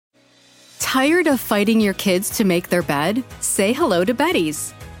Tired of fighting your kids to make their bed? Say hello to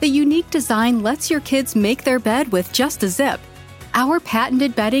Betty's. The unique design lets your kids make their bed with just a zip. Our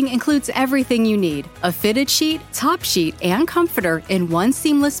patented bedding includes everything you need: a fitted sheet, top sheet, and comforter in one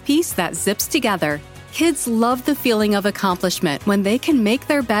seamless piece that zips together. Kids love the feeling of accomplishment when they can make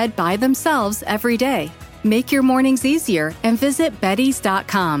their bed by themselves every day. Make your mornings easier and visit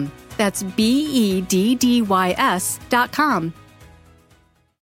bettys.com. That's BEDDYS.com.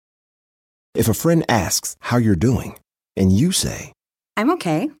 If a friend asks how you're doing, and you say, I'm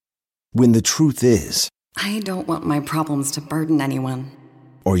okay. when the truth is, I don't want my problems to burden anyone.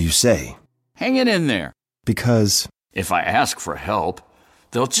 or you say, hang it in there. because, If I ask for help,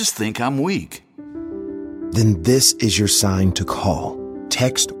 they'll just think I'm weak. then this is your sign to call,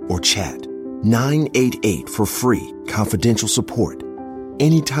 text, or chat 988 for free, confidential support.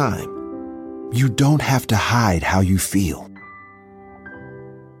 Anytime. You don't have to hide how you feel.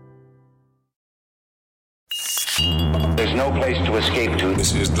 There's no place to escape to.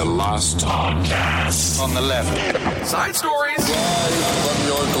 This is the Lost Podcast. On the left. Side stories.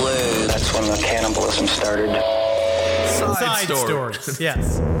 That's when the cannibalism started. Side stories.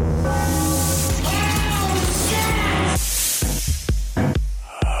 Yes.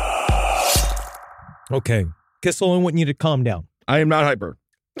 Okay. Kissel, I want you to calm down. I am not hyper.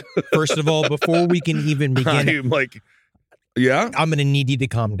 First of all, before we can even begin, I'm like, yeah? I'm going to need you to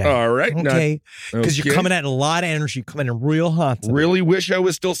calm down. All right. Okay. Because Okay. you're coming at a lot of energy, coming in real hot tonight. Really wish I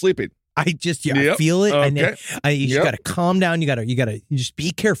was still sleeping. I just, I Yep. feel it. And Okay. you just Yep. got to calm down. You got to just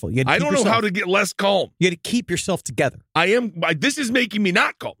be careful. You gotta I keep don't know yourself- how to get less calm. You got to keep yourself together. This is making me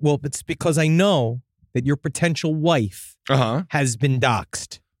not calm. Well, it's because I know that your potential wife Uh-huh. has been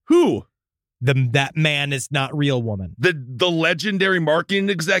doxxed. Who? That man is not real woman. The legendary marketing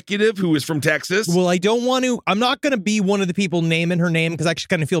executive who is from Texas? Well, I'm not going to be one of the people naming her name because I actually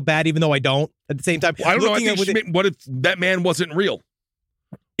kind of feel bad, even though I don't at the same time. I don't know. Looking What if that man wasn't real?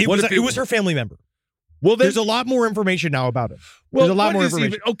 It What was, if it was her family member. Well, There's a lot more information now about it. well, There's a lot what more is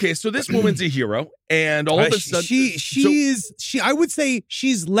information. okay, so this woman's a hero, and all of a sudden, she I would say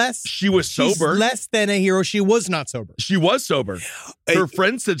she's less. she was She's sober. less than a hero. She was not sober. She was sober. Her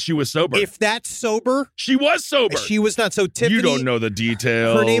friend said she was sober. If that's sober, she was sober. she was not. So Tiffany, you don't know the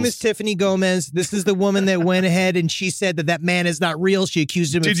details. her name is Tiffany Gomez. This is the woman that went ahead and she said that man is not real. She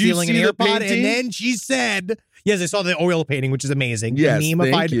accused him of Did you stealing an see the AirPod, painting? and then she said, "Yes, I saw the oil painting, which is amazing. Yes, the thank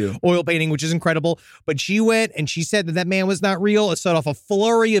meme-ified you. oil painting, which is incredible." But she went and she said that man was not real. It set off a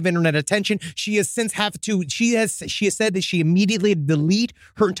flurry of internet attention. She has since she has said that she immediately had to delete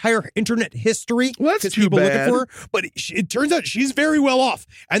her entire internet history Well, that's because too people bad. looking for her. But it turns out she's very well off,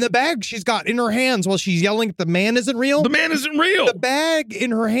 and the bag she's got in her hands while she's yelling that the man isn't real. The man isn't real. The bag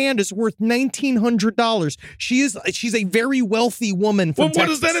in her hand is worth $1,900. She's a very wealthy woman from Well, what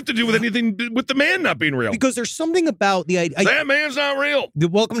does Texas. that have to do with anything with the man not being real? Because there's something about that man's not real.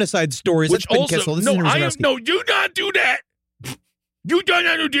 welcome to Side Stories. Which It's Ben also, Kissel. This no, is Henry I am Zanowski. no. Do not do that. You do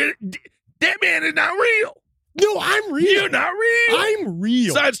not do that. That man is not real. No, I'm real. You're not real. I'm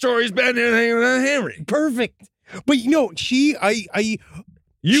real. Side stories, Ben and Henry. Perfect. But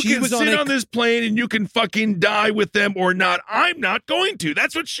You She can was sit on on this plane and you can fucking die with them or not. I'm not going to.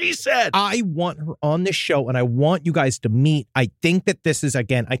 That's what she said. I want her on this show, and I want you guys to meet. I think that this is,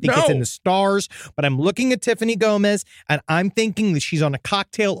 again, it's No. in the stars, but I'm looking at Tiffany Gomez, and I'm thinking that she's on a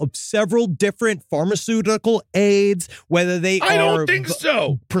cocktail of several different pharmaceutical aids, whether they I are don't think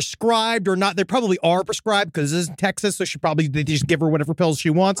so. prescribed or not. They probably are prescribed because this is Texas, so they just give her whatever pills she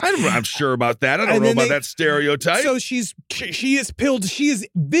wants. I'm sure about that. I don't And know then about that stereotype. So she is pilled. She is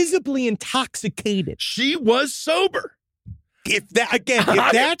visibly intoxicated. She was sober. If that again,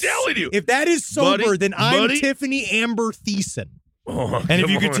 I'm telling you. if that is sober, Buddy, then I'm buddy. Tiffany Amber Thiessen. Oh, And if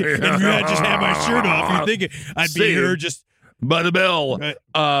you could, if you had just had my shirt off, you'd think I'd be Same. here just. By the bell. Right.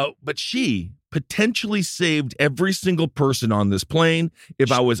 But she potentially saved every single person on this plane.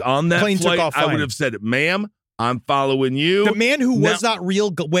 If I was on that Plane took flight, off I fine. would have said, ma'am, I'm following you. The man who was Now- not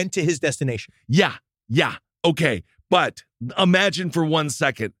real went to his destination. Yeah. Okay. But imagine for 1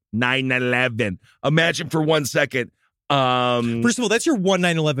 second, 9/11. Imagine for 1 second. First of all, that's your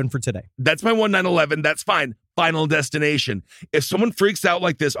 1/9/11 for today. That's my 9/11. That's fine. Final destination. If someone freaks out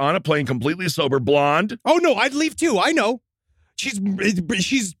like this on a plane, completely sober, blonde. Oh no, I'd leave too. I know.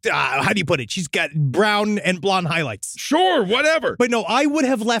 how do you put it? She's got brown and blonde highlights. Sure, whatever. But no, I would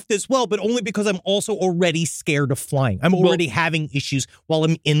have left as well, but only because I'm also already scared of flying. I'm already having issues while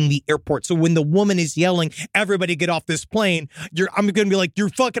I'm in the airport. So when the woman is yelling, everybody get off this plane, I'm going to be like, you're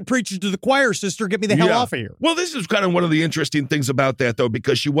fucking preaching to the choir, sister. Get me the hell off of here. Well, this is kind of one of the interesting things about that, though,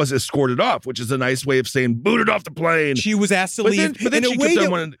 because she was escorted off, which is a nice way of saying booted off the plane. She was asked to leave. But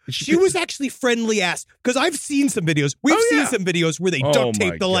then she was actually friendly asked, because I've seen some videos. We've seen some videos where they duct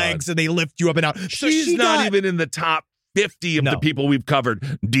tape the legs and they lift you up and out. So she's not even in the top 50 of the people we've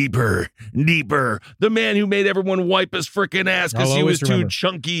covered. Deeper. The man who made everyone wipe his freaking ass because he was too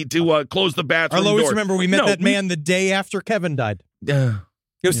chunky to close the bathroom door. I'll always remember we met that man the day after Kevin died. It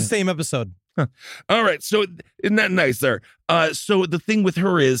was the same episode. Huh. All right, so isn't that nice there? So the thing with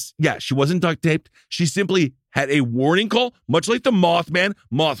her is, she wasn't duct taped. She simply had a warning call, much like the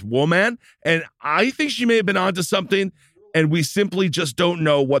Mothwoman, and I think she may have been onto something, and we simply just don't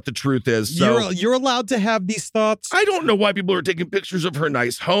know what the truth is. So you're allowed to have these thoughts. I don't know why people are taking pictures of her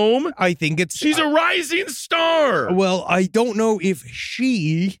nice home. I think she's a rising star. Well, I don't know if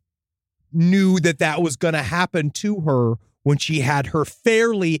she knew that was going to happen to her when she had her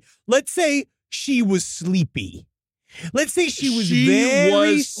let's say she was sleepy. Let's say she was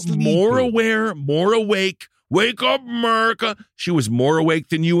very sleepy. More aware, more awake. Wake up, America. She was more awake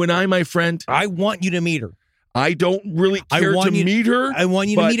than you and I, my friend. I want you to meet her. I don't really care to meet her. I want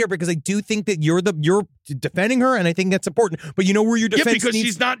you to meet her because I do think that you're defending her, and I think that's important. But you know where your defense because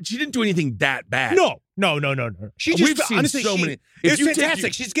she didn't do anything that bad. No. She just, we've seen honestly, so many. It's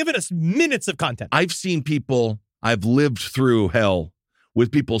fantastic. She's given us minutes of content. I've seen people. I've lived through hell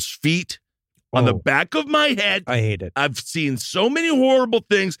with people's feet on the back of my head. I hate it. I've seen so many horrible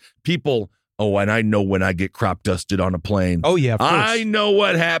things. People. Oh, and I know when I get crop dusted on a plane. Oh, yeah, of course. I know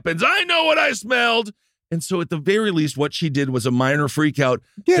what happens. I know what I smelled. And so at the very least, what she did was a minor freak out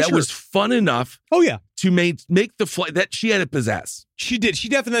that was fun enough to make the flight that she had to possess. She did. She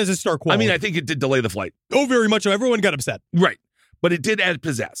definitely has a star quality. I mean, I think it did delay the flight. Oh, very much so. Everyone got upset. Right. But it did add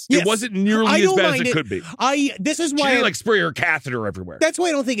possess. Yes. It wasn't nearly as bad as it could be. This is why she didn't spray her catheter everywhere. That's why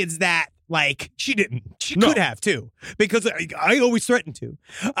I don't think it's that. She didn't. She could have too, because I always threatened to.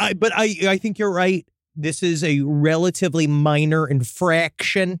 But I think you're right. This is a relatively minor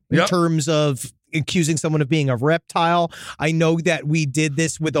infraction in terms of accusing someone of being a reptile. I know that we did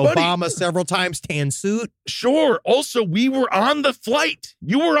this with Obama several times, tan suit. Sure. Also, we were on the flight.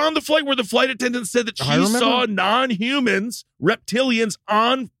 You were on the flight where the flight attendant said that she saw non-humans, reptilians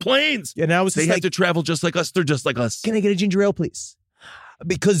on planes. And I was they have to travel just like us. They're just like us. Can I get a ginger ale, please?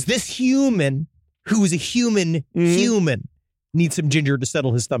 Because this human, who is a human, needs some ginger to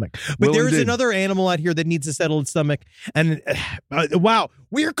settle his stomach. But there is another animal out here that needs to settle its stomach. And wow,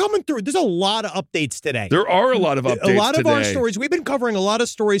 we are coming through. There's a lot of updates today. There are a lot of updates today. A lot of our stories. We've been covering a lot of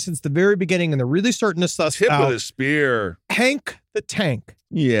stories since the very beginning, and they're really starting to suss Tip out. of the spear. Hank the Tank.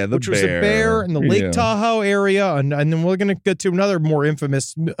 Yeah, which was a bear in the Lake Tahoe area. And then we're going to get to another more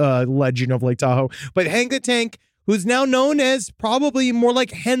infamous legend of Lake Tahoe. But Hank the Tank, who's now known as probably more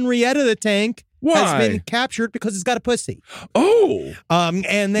like Henrietta the Tank, has been captured because it's got a pussy. Oh.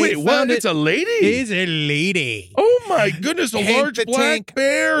 And they found it's a lady? It's a lady. Oh, my goodness. A Hank large the black Tank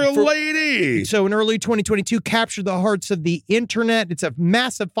bear, a lady. So in early 2022, captured the hearts of the internet. It's a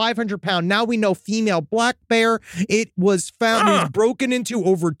massive 500-pound, now we know, female black bear. It was found, it was broken into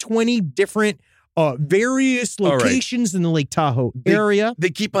over 20 different various locations in the Lake Tahoe area.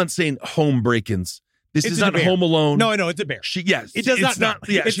 They keep on saying home break-ins. This is not bear. Home Alone. No, it's a bear. It does not.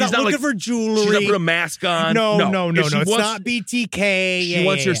 She's not looking for jewelry. She's not put a mask on. No. It's not BTK. She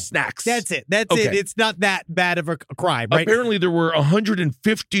wants her snacks. That's it. It. It's not that bad of a crime, right? Apparently, there were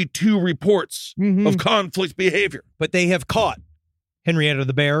 152 reports of conflict behavior. But they have caught Henrietta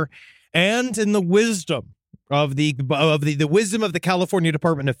the bear, and in the wisdom of the wisdom of the California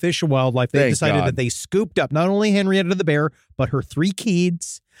Department of Fish and Wildlife, they decided that they scooped up not only Henrietta the bear, but her 3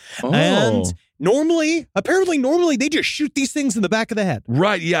 kids. And normally they just shoot these things in the back of the head.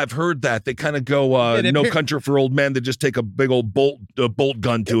 Right, yeah, I've heard that. They kind of go, no country for old men. They just take a big old bolt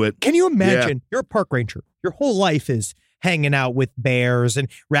gun to it. Can you imagine? You're a park ranger. Your whole life is hanging out with bears and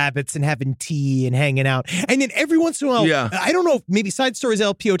rabbits and having tea and hanging out. And then every once in a while, I don't know, maybe side stories,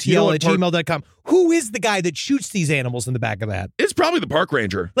 LPOTL at gmail.com. who is the guy that shoots these animals in the back of the head? It's probably the park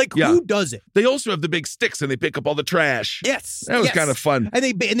ranger. Like, who does it? They also have the big sticks and they pick up all the trash. Yes. That was kind of fun. And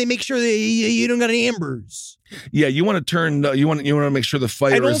they make sure that you don't got any embers. Yeah, you want to turn. You want to make sure the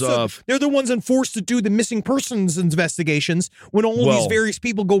fire And is also, off. they're the ones enforced to do the missing persons investigations when all these various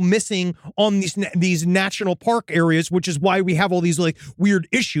people go missing on these national park areas, which is why we have all these like weird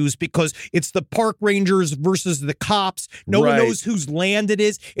issues, because it's the park rangers versus the cops. No one knows whose land it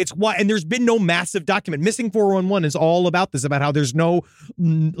is. It's why, and there's been no massive document. Missing 411 is all about this, about how there's no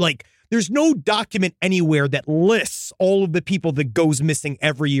there's no document anywhere that lists all of the people that goes missing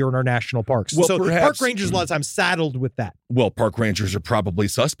every year in our national parks. Well, so perhaps, park rangers a lot of times saddled with that. Well, park rangers are probably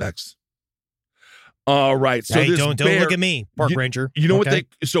suspects. All right. So hey, this don't look at me, park ranger. You know what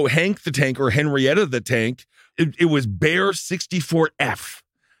so Hank the Tank, or Henrietta the Tank, it was Bear 64F.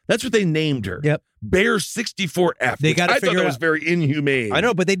 That's what they named her. Yep. Bear 64F. They got to figure I thought that it was out. very inhumane. I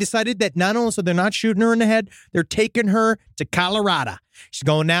know, but they decided that not only so they're not shooting her in the head, they're taking her to Colorado. She's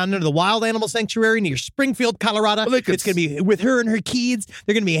going down to the Wild Animal Sanctuary near Springfield, Colorado. Well, it's going to be with her and her kids.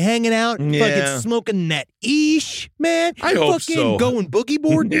 They're going to be hanging out, fucking smoking that man. I hope fucking so. Going boogie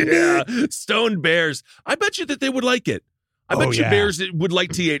board. Yeah, stoned bears. I bet you that they would like it. I bet you bears would like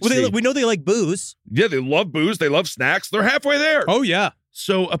THC. Well, we know they like booze. Yeah, they love booze. They love snacks. They're halfway there. Oh, yeah.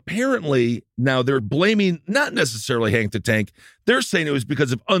 So apparently now they're blaming not necessarily Hank the Tank. They're saying it was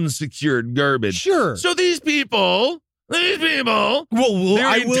because of unsecured garbage. Sure. So these people, well,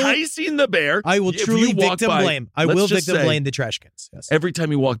 they're enticing the bear. I will truly victim blame. I will victim blame the trash cans. Yes. Every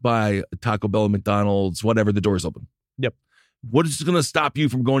time you walk by Taco Bell, McDonald's, whatever, the door's open. Yep. What is going to stop you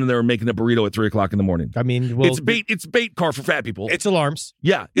from going in there and making a burrito at 3:00 in the morning? I mean, well, it's bait car for fat people. It's alarms.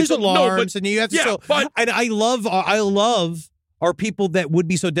 Yeah, there's alarms, and you have to. Yeah, but and I love our people that would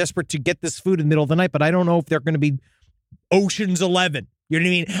be so desperate to get this food in the middle of the night, but I don't know if they're going to be Ocean's 11. You know what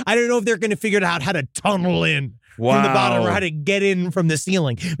I mean? I don't know if they're going to figure out how to tunnel in from the bottom or how to get in from the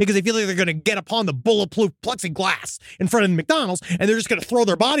ceiling, because I feel like they're going to get upon the bulletproof plexiglass in front of the McDonald's, and they're just going to throw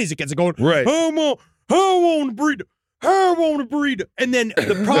their bodies against it, going, right. I want a burrito. I want a burrito. And then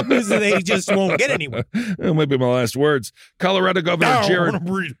the problem is that they just won't get anywhere. That might be my last words. Colorado Governor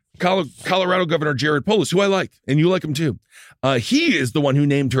Jared Polis, who I like, and you like him too. He is the one who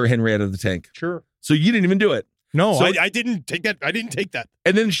named her Henrietta the Tank. Sure. So you didn't even do it. No, so, I didn't take that. I didn't take that.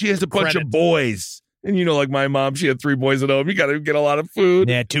 And then she has a bunch of boys. And you know, like my mom, she had 3 boys at home. You got to get a lot of food.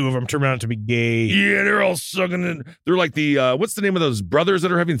 Yeah, 2 of them turned out to be gay. Yeah, they're all sucking in. They're like the, what's the name of those brothers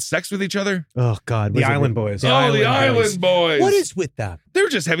that are having sex with each other? Oh, God. The Island Boys. The Island Boys. What is with that? They're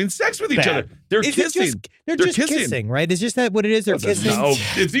just having sex with each other. They're kissing. They're just kissing, right? Is just that what it is? They're kissing? No,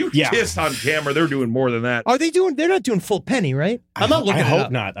 if you kiss on camera, they're doing more than that. Are they doing? They're not doing full penny, right? I'm not looking it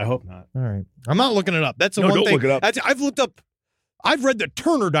up. I hope not. All right. I'm not looking it up. That's the one don't thing. Look it up. I've looked up. I've read the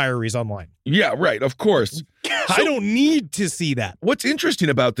Turner Diaries online. Yeah, right. Of course. I don't need to see that. What's interesting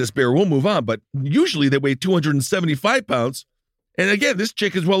about this bear, we'll move on, but usually they weigh 275 pounds. And again, this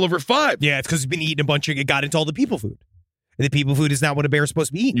chick is well over 5. Yeah, it's because it's been eating a bunch of, it got into all the people food. And the people food is not what a bear's supposed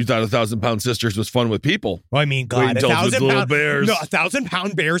to be eating. You thought 1,000-pound sisters was fun with people. Well, I mean, God, Wait until it's with little bears. No,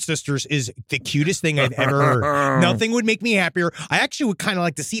 1,000-pound bear sisters is the cutest thing I've ever heard. Nothing would make me happier. I actually would kind of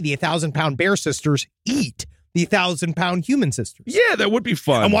like to see the 1,000-pound bear sisters eat the 1,000-pound human sisters. Yeah, that would be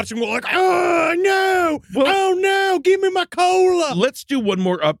fun. I'm watching them go like, oh no, give me my cola. Let's do one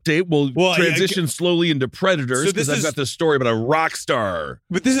more update. We'll transition slowly into Predators, because I've got this story about a rock star.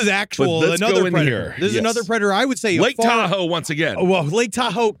 But this is another Predator. Here. This is another Predator, I would say. Lake Tahoe once again. Oh, well, Lake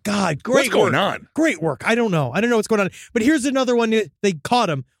Tahoe, God, great What's going work. on? Great work. I don't know what's going on. But here's another one. They caught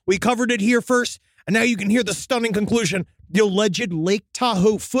him. We covered it here first, and now you can hear the stunning conclusion. The alleged Lake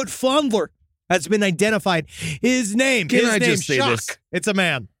Tahoe foot fondler has been identified. His name, just say Shock. this? It's a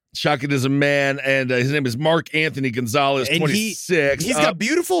man. Shock, it is a man, and his name is Mark Anthony Gonzalez, and 26. He's got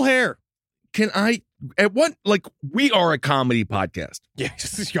beautiful hair. We are a comedy podcast. Yeah,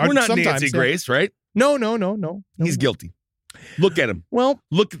 we're not Nancy Grace, right? No. He's guilty. Look at him. Well,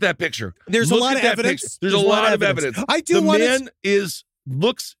 look at that picture. There's a lot of evidence. Picture. There's a lot of evidence. The man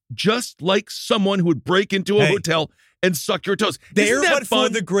looks just like someone who would break into a hotel and suck your toes. There, but fun?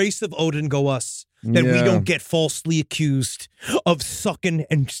 For the grace of Odin go us, that we don't get falsely accused of sucking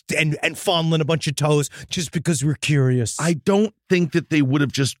and fondling a bunch of toes just because we're curious. I don't think that they would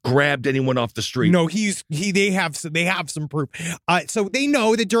have just grabbed anyone off the street. No, they have some proof. So they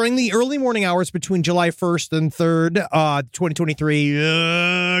know that during the early morning hours between July 1st and 3rd,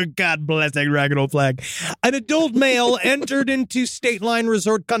 2023, God bless that ragged old flag, an adult male entered into State Line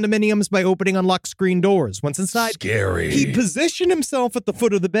Resort condominiums by opening unlocked screen doors. Once inside, scary. He positioned himself at the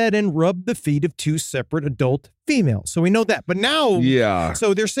foot of the bed and rubbed the feet of 2 separate adult female. So we know that. But now, Yeah.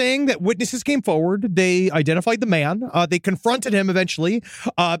 so they're saying that witnesses came forward. They identified the man. They confronted him eventually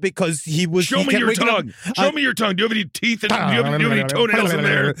because he was. Show me your tongue. Show me your tongue. Do you have any teeth? Do you have any toenails in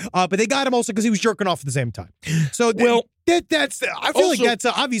there? But they got him also because he was jerking off at the same time. So that's. I feel like that's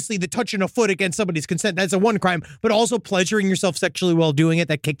obviously the touching a foot against somebody's consent. That's a one crime, but also pleasuring yourself sexually while doing it,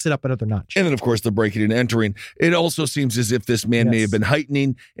 that kicks it up another notch. And then, of course, the breaking and entering. It also seems as if this man may have been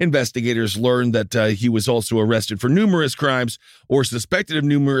heightening. Investigators learned that he was also arrested for numerous crimes or suspected of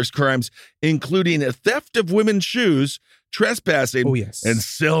numerous crimes, including a theft of women's shoes, trespassing, and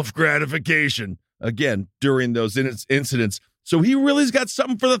self-gratification. Again, during those incidents. So he really's got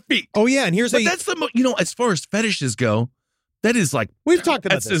something for the feet. Oh, yeah. And that's as far as fetishes go, that is like, we've talked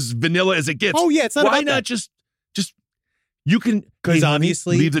about that's as vanilla as it gets. Oh, yeah. It's not Why about not that. just you can, because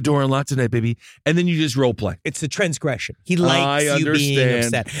obviously leave the door unlocked tonight, baby, and then you just role play. It's a transgression. He likes you being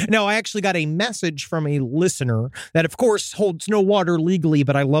upset. Now, I actually got a message from a listener that, of course, holds no water legally,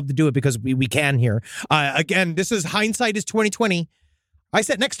 but I love to do it because we can here. Again, this is hindsight is 2020. I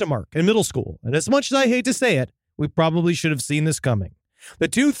sat next to Mark in middle school, and as much as I hate to say it, we probably should have seen this coming. The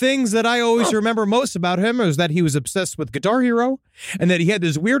two things that I always remember most about him is that he was obsessed with Guitar Hero and that he had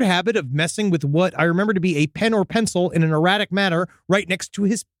this weird habit of messing with what I remember to be a pen or pencil in an erratic manner right next to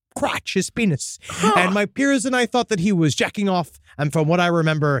his crotch, his penis. And my peers and I thought that he was jacking off. And from what I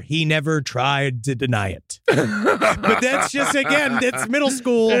remember, he never tried to deny it. But that's just, again, that's middle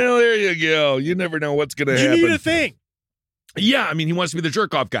school. Well, there you go. You never know what's going to happen. You need a thing. Yeah, I mean, he wants to be the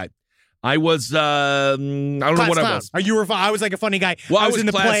jerk-off guy. I was, I don't know what I was. I was like a funny guy. Well, I was in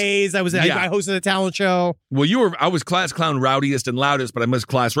the plays. I hosted a talent show. Well, I was class clown, rowdiest and loudest, but I missed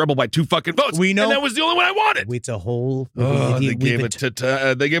class rebel by 2 fucking votes. We know. And that was the only one I wanted. It's a whole. They gave it to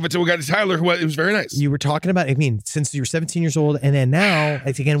a guy, Tyler, who it was very nice. You were talking about, I mean, since you were 17 years old, and then now,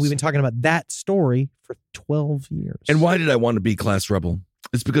 again, we've been talking about that story for 12 years. And why did I want to be class rebel?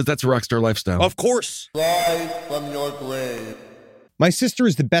 It's because that's a rock star lifestyle. Of course. Rise from your grave. My sister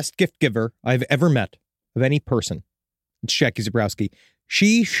is the best gift giver I've ever met of any person. It's Jackie Zabrowski.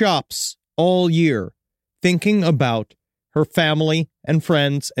 She shops all year thinking about her family and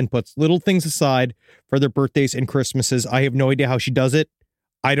friends and puts little things aside for their birthdays and Christmases. I have no idea how she does it.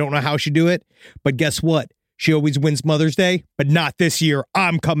 I don't know how she do it. But guess what? She always wins Mother's Day, but not this year.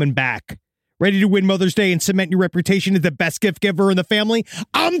 I'm coming back. Ready to win Mother's Day and cement your reputation as the best gift giver in the family?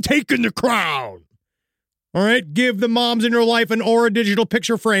 I'm taking the crown. All right, give the moms in your life an Aura digital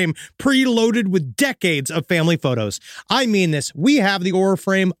picture frame preloaded with decades of family photos. I mean this. We have the Aura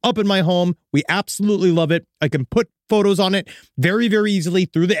frame up in my home. We absolutely love it. I can put photos on it very, very easily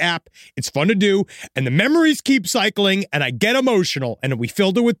through the app. It's fun to do, and the memories keep cycling, and I get emotional. And we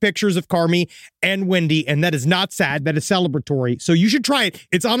filled it with pictures of Carmi and Wendy, and that is not sad. That is celebratory. So you should try it.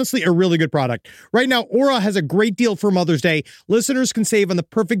 It's honestly a really good product. Right now, Aura has a great deal for Mother's Day. Listeners can save on the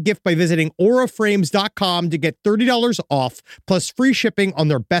perfect gift by visiting auraframes.com to get $30 off, plus free shipping on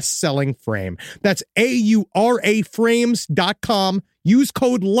their best-selling frame. That's auraframes.com. Use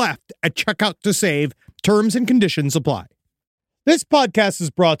code LEFT at checkout to save. Terms and conditions apply. This podcast is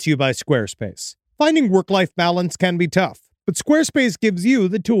brought to you by Squarespace. Finding work-life balance can be tough, but Squarespace gives you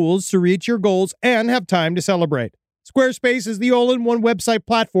the tools to reach your goals and have time to celebrate. Squarespace is the all-in-one website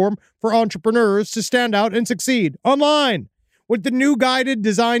platform for entrepreneurs to stand out and succeed online. With the new guided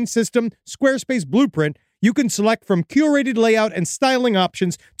design system, Squarespace Blueprint, you can select from curated layout and styling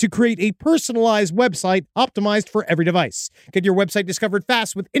options to create a personalized website optimized for every device. Get your website discovered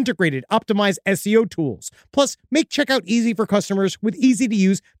fast with integrated, optimized SEO tools. Plus, make checkout easy for customers with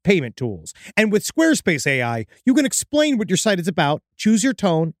easy-to-use payment tools. And with Squarespace AI, you can explain what your site is about, choose your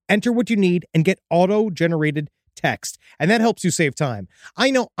tone, enter what you need, and get auto-generated text. And that helps you save time.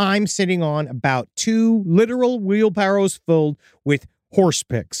 I know I'm sitting on about 2 literal wheelbarrows filled with horse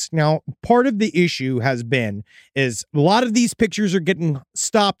pics. Now, part of the issue is a lot of these pictures are getting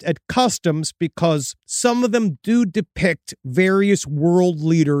stopped at customs because some of them do depict various world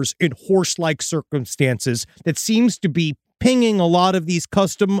leaders in horse-like circumstances that seems to be pinging a lot of these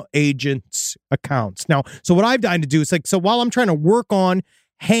custom agents' accounts. Now, so what I've done to do is while I'm trying to work on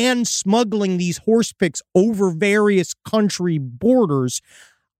hand smuggling these horse pics over various country borders,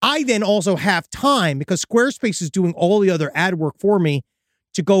 I then also have time, because Squarespace is doing all the other ad work for me,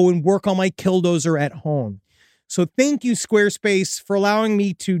 to go and work on my Killdozer at home. So thank you, Squarespace, for allowing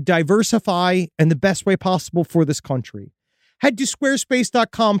me to diversify in the best way possible for this country. Head to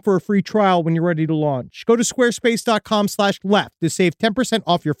squarespace.com for a free trial when you're ready to launch. Go to squarespace.com/left to save 10%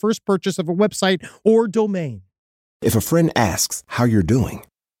 off your first purchase of a website or domain. If a friend asks how you're doing,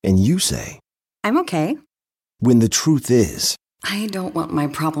 and you say, I'm okay. when the truth is, I don't want my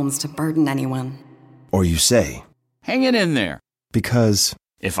problems to burden anyone. Or you say, Hang it in there. because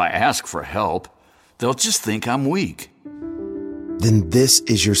If I ask for help, they'll just think I'm weak. then this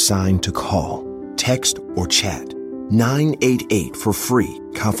is your sign to call, text, or chat 988 for free,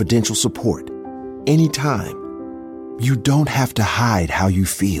 confidential support. Anytime. You don't have to hide how you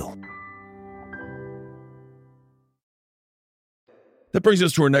feel. That brings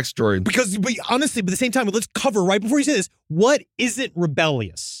us to our next story. Because, but honestly, but at the same time, let's cover right before you say this, what isn't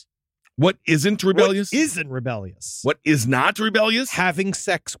rebellious? What isn't rebellious? What isn't rebellious? What is not rebellious? Having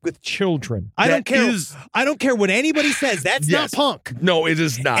sex with children. I That don't care. is- I don't care what anybody says. That's Yes. not punk. No, it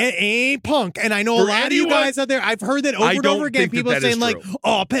is not. It ain't punk. And I know For a lot of you anyone- guys out there, I've heard that over I and don't over again. think that People that is saying like, true.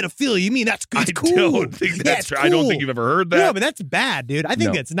 oh, pedophilia. You mean that's I it's cool. don't think Yeah, that's it's true. I don't cool. think you've ever heard that. Yeah, but that's bad, dude. I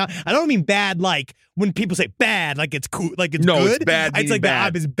think No. it's not. I don't mean bad like when people say bad, like it's cool, like it's No, good. it's bad It's meaning like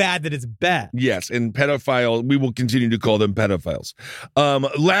bad. it's bad that it's bad. Yes, and pedophile, we will continue to call them pedophiles.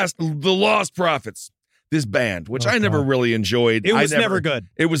 The Lost Prophets, this band, which Oh, I never God. really enjoyed. It I was never good.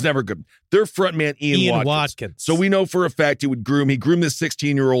 It was never good. Their frontman, Ian Watkins. So we know for a fact he groomed this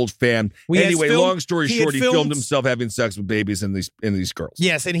 16-year-old fan. Anyway, long story short, he filmed himself having sex with babies and these girls.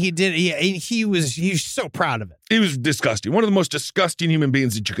 Yes, and he did. Yeah, and he was so proud of it. He was disgusting. One of the most disgusting human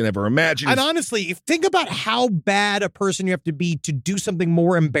beings that you can ever imagine. And honestly, if think about how bad a person you have to be to do something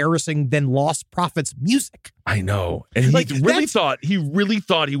more embarrassing than Lost Prophets music. I know. And he Like, really thought he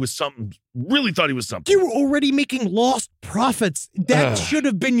was something. Really thought he was something. You were already making Lost Prophets. That should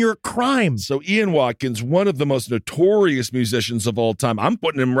have been your crime. So Ian Watkins, one of the most notorious musicians of all time. I'm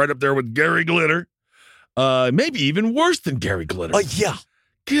putting him right up there with Gary Glitter. Maybe even worse than Gary Glitter. Yeah.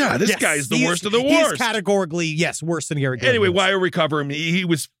 Yeah, this guy is the worst of the worst. He's categorically, yes, worse than Gary Glitter. Anyway, while we cover him, he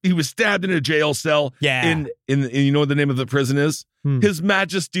was stabbed in a jail cell. Yeah. In you know what the name of the prison is? His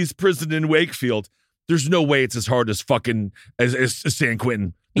Majesty's Prison in Wakefield. There's no way it's as hard as fucking as San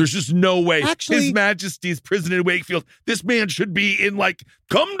Quentin. There's just no way. Actually, His Majesty's Prison in Wakefield. This man should be in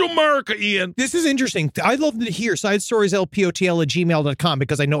come to America, Ian. This is interesting. I'd love to hear sidestorieslpotl@gmail.com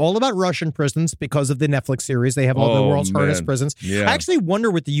because I know all about Russian prisons because of the Netflix series. They have all the world's hardest prisons. Yeah. I actually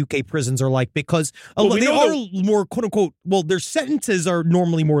wonder what the UK prisons are like because they are more quote unquote, well, their sentences are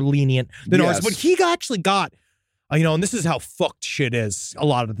normally more lenient than ours. But he actually got, and this is how fucked shit is a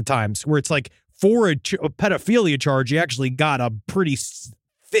lot of the times where it's like for a pedophilia charge, he actually got a pretty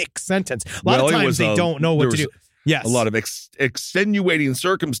thick sentence. A lot of times they don't know what to do. Yes. A lot of extenuating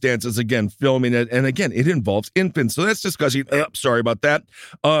circumstances, again, filming it. And again, it involves infants. So that's disgusting. Sorry about that.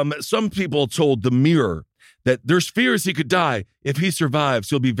 Some people told The Mirror that there's fears he could die. If he survives,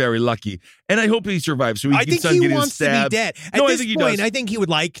 he'll be very lucky. And I hope he survives so he I can think he get wants to be dead. At this point, I think he would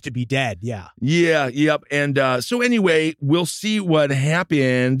like to be dead. Yeah. Yeah. Yep. And so anyway, we'll see what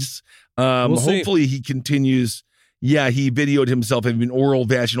happens. Hopefully he continues. Yeah, he videoed himself having oral,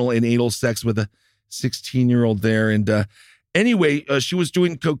 vaginal, and anal sex with a 16-year-old there. And anyway, she was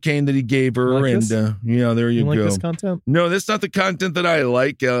doing cocaine that he gave her. Like and this? there you like go. this content? No, that's not the content that I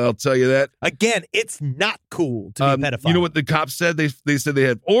like. I'll tell you that. Again, it's not cool to be a pedophile. You know what the cops said? They said they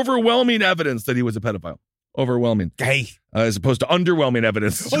had overwhelming evidence that he was a pedophile. Overwhelming. Hey. As opposed to underwhelming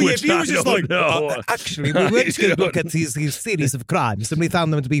evidence. Oh, yeah, which if he was I just don't like, know. actually, we went to look at these series of crimes and we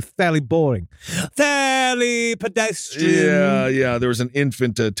found them to be fairly boring. Fairly pedestrian. Yeah. There was an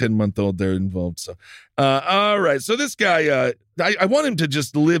infant, 10-month-old there involved. So, all right. So this guy, I want him to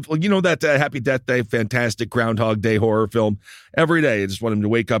just live, that Happy Death Day, fantastic Groundhog Day horror film every day. I just want him to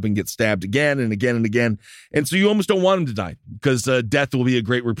wake up and get stabbed again and again and again. And so you almost don't want him to die because death will be a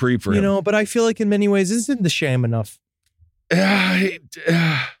great reprieve for him. But I feel like in many ways, isn't the shame enough?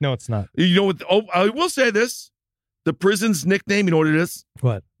 No, it's not. You know what? I will say this. The prison's nickname, you know what it is?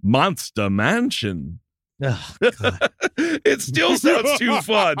 What? Monster Mansion. Oh, God. It still sounds too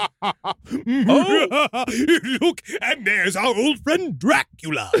fun. Look, and there's our old friend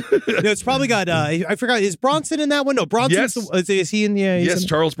Dracula. It's probably got, I forgot, is Bronson in that one? No, Bronson's, Yes. Is he in the, Yes,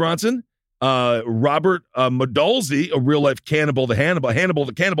 Charles Bronson. Robert Modolzi, a real-life cannibal, Hannibal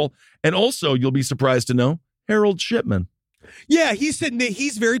the Cannibal. And also, you'll be surprised to know, Harold Shipman. Yeah, he's sitting there.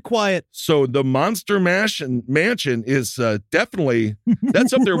 He's very quiet. So the Monster Mansion is definitely,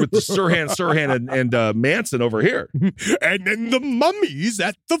 that's up there with the Sirhan and Manson over here. And then the mummies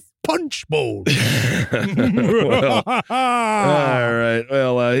at the punch bowl. Well, all right.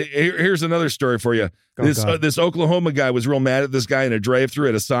 Well, here's another story for you. This Oklahoma guy was real mad at this guy in a drive-thru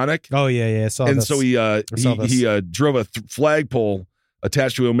at a Sonic. Oh, yeah. I saw and this. so he drove a flagpole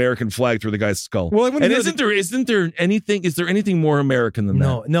attached to an American flag through the guy's skull. Well, and is there anything more American than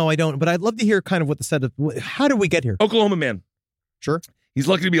that? No, I don't. But I'd love to hear kind of what the set of, how did we get here? Oklahoma man. Sure. He's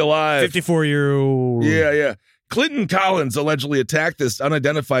lucky to be alive. 54-year-old. Yeah. Clinton Collins allegedly attacked this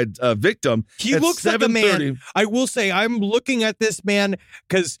unidentified victim. He at looks like a 7:30. man. I will say, I'm looking at this man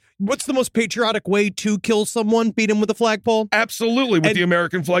because what's the most patriotic way to kill someone? Beat him with a flagpole? Absolutely, with And the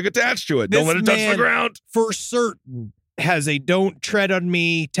American flag attached to it. Don't this let it touch the man, ground. For certain, has a "Don't Tread on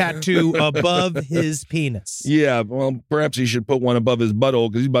Me" tattoo above his penis. Yeah, well, perhaps he should put one above his butthole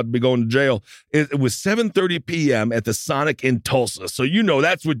because he's about to be going to jail. It was 7:30 p.m. at the Sonic in Tulsa, so you know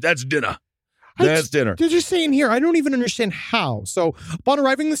that's dinner. That's dinner. They're just saying here, I don't even understand how. So, upon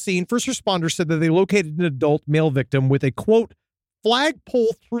arriving at the scene, first responders said that they located an adult male victim with a, quote,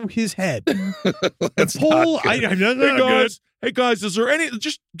 flagpole through his head. That's the pole, not good. Hey guys, is there any?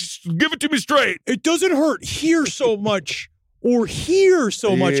 Just give it to me straight. It doesn't hurt here so much or here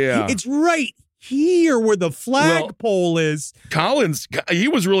so much. Yeah. It's right here where the flagpole is. Collins, he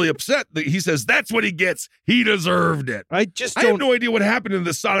was really upset. He says that's what he gets. He deserved it. I have no idea what happened in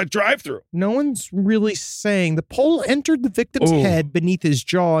the Sonic drive-thru. No one's really saying. The pole entered the victim's head beneath his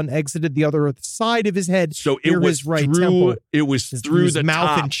jaw and exited the other side of his head. So near it was his right through. temple. It was through his the mouth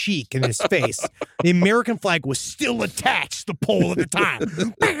top. and cheek and his face. The American flag was still attached to the pole at the time.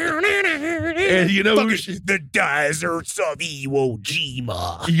 And you know who, the deserts of Iwo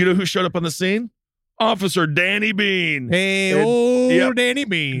Jima. You know who showed up on the scene? Officer Danny Bean. Hey, Danny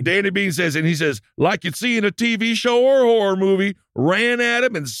Bean. Danny Bean says, and he says, like you'd see in a TV show or a horror movie, ran at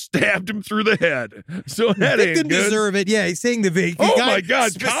him and stabbed him through the head. So that The ain't victim good. deserve it. Yeah, he's saying the victim. Oh my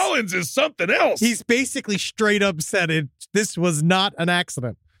God, Collins is something else. He's basically straight up said it. This was not an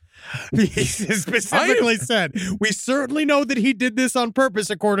accident. He specifically said, we certainly know that he did this on purpose,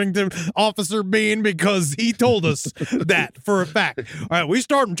 according to Officer Bean, because he told us that for a fact. All right, we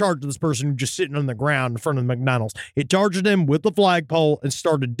started in charge of this person who's just sitting on the ground in front of the McDonald's. He charged him with the flagpole and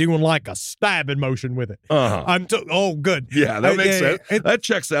started doing like a stabbing motion with it. Uh-huh. Good. Yeah, that makes sense. That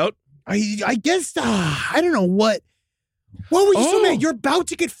checks out. I guess, I don't know what. What were you so mad? You're about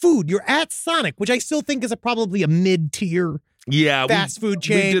to get food. You're at Sonic, which I still think is probably a mid-tier fast food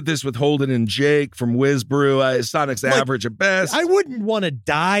chain. We did this with Holden and Jake from Whiz Brew. Sonic's average at best. I wouldn't want to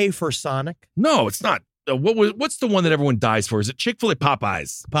die for Sonic. No, it's not. What's the one that everyone dies for? Is it Chick-fil-A?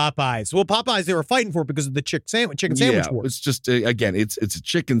 Popeyes? Popeyes. Well, Popeyes they were fighting for because of the chicken sandwich wars. It's just again, it's a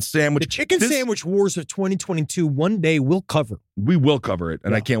chicken sandwich. The chicken sandwich wars of 2022. One day we'll cover. We will cover it,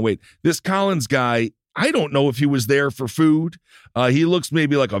 and I can't wait. This Collins guy, I don't know if he was there for food. He looks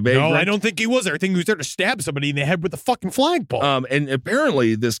maybe like a vagrant. No, I don't think he was there. I think he was there to stab somebody in the head with a fucking flagpole. And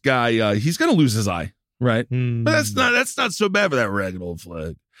apparently this guy, he's going to lose his eye, right? But that's not so bad for that ragged old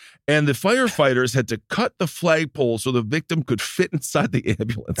flag. And the firefighters had to cut the flagpole so the victim could fit inside the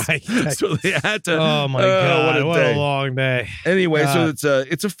ambulance. So they had to. Oh my God! What a long day. Anyway, so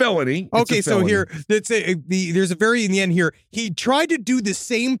it's a felony. So here, there's a very in the end here. He tried to do the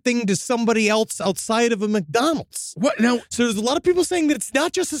same thing to somebody else outside of a McDonald's. What now? So there's a lot of people saying that it's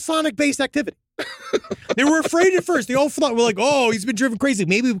not just a Sonic-based activity. They were afraid at first. They all thought, we're like, oh, he's been driven crazy.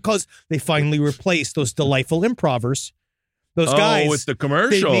 Maybe because they finally replaced those delightful improvers. Those guys with the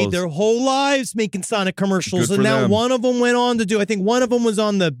commercials. They made their whole lives making Sonic commercials. Good And now for them. one of them went on to do, I think one of them was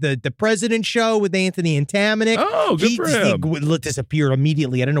on the President Show with Anthony and Taminick. Oh, good for him. He disappeared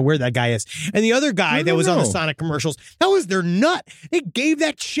immediately. I don't know where that guy is. And the other guy that was on the Sonic commercials, that was their nut. They gave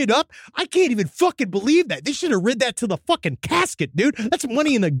that shit up. I can't even fucking believe that. They should have read that to the fucking casket, dude. That's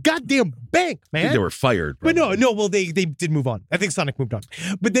money in the goddamn bank, man. I think they were fired. But no, well, they did move on. I think Sonic moved on.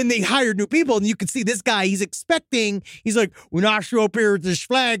 But then they hired new people, and you can see this guy, he's like, when I show up here with this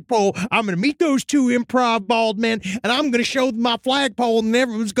flagpole, I'm going to meet those two improv bald men, and I'm going to show them my flagpole, and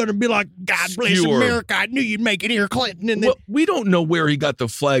everyone's going to be like, God bless America. I knew you'd make it here, Clinton. And well, we don't know where he got the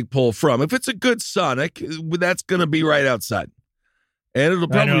flagpole from. If it's a good Sonic, that's going to be right outside. And it'll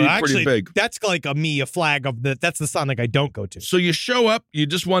probably be pretty big. That's like a flag of that's the Sonic I don't go to. So you show up, you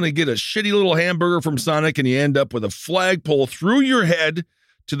just want to get a shitty little hamburger from Sonic, and you end up with a flagpole through your head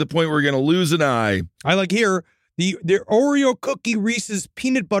to the point where you're going to lose an eye. I like here, the Oreo cookie Reese's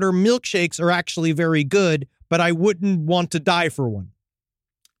peanut butter milkshakes are actually very good, but I wouldn't want to die for one.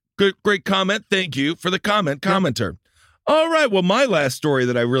 Good, great comment. Thank you for the commenter. All right. Well, my last story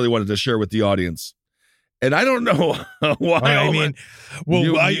that I really wanted to share with the audience, and I don't know why. I mean,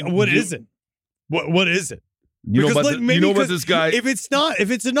 what is it? What is it? You know about this guy? If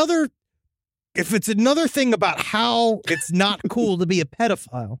it's another thing about how it's not cool to be a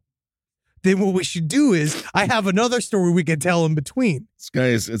pedophile, then what we should do is I have another story we can tell in between. This guy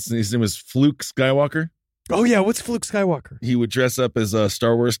his name is Fluke Skywalker. Oh, yeah. What's Fluke Skywalker? He would dress up as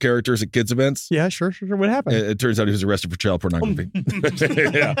Star Wars characters at kids' events. Yeah, sure. What happened? It turns out he was arrested for child pornography.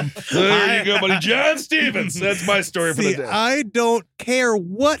 Yeah. There you go, buddy. John Stevens. That's my story for the day. I don't care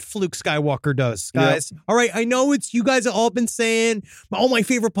what Fluke Skywalker does, guys. All right, I know it's you guys have all been saying all my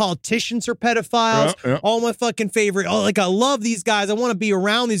favorite politicians are pedophiles. All my fucking favorite. Oh, like I love these guys. I want to be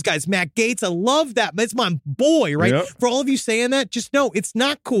around these guys. Matt Gaetz, I love that. But it's my boy, right? For all of you saying that, just know it's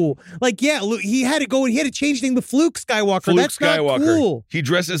not cool. Like, yeah, look, he had to go and he had to change the name to Fluke Skywalker. That's Skywalker. Not cool. He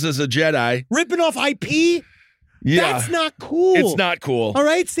dresses as a Jedi. Ripping off IP? Yeah. That's not cool. It's not cool. All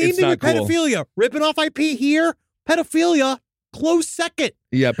right, same thing with pedophilia. Ripping off IP here, pedophilia, close second.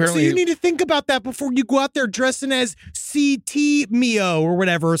 Yeah, apparently. So you need to think about that before you go out there dressing as CT Mio or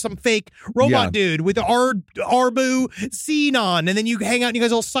whatever, or some fake robot dude with Arbu Xenon, and then you hang out and you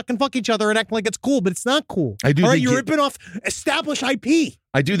guys all suck and fuck each other and act like it's cool, but it's not cool. I do. All right, think you're ripping off established IP.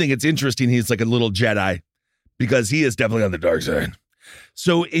 I do think it's interesting. He's like a little Jedi because he is definitely on the dark side.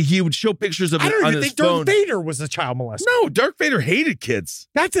 So he would show pictures of it on his phone. I don't even think Darth Vader was a child molester. No, Darth Vader hated kids.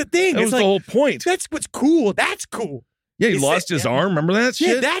 That's the thing. That was the whole point. That's what's cool. That's cool. Yeah, he lost his arm. Remember that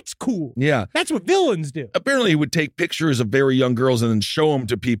shit? Yeah, that's cool. Yeah. That's what villains do. Apparently, he would take pictures of very young girls and then show them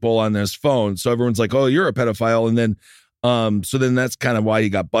to people on his phone. So everyone's like, oh, you're a pedophile. And then, so then that's kind of why he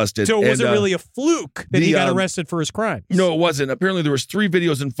got busted. So it wasn't really a fluke that he got arrested for his crimes. No, it wasn't. Apparently, there was 3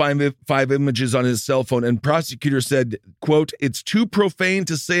 videos and 5 images on his cell phone. And prosecutors said, quote, it's too profane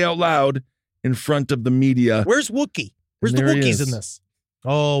to say out loud in front of the media. Where's Wookiee? Where's the Wookiees in this?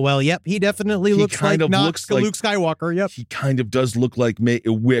 Oh, well, yep. He definitely looks like Luke Skywalker. Yep. He kind of does look like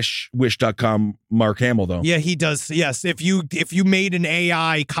Wish.com Mark Hamill, though. Yeah, he does. Yes. If you made an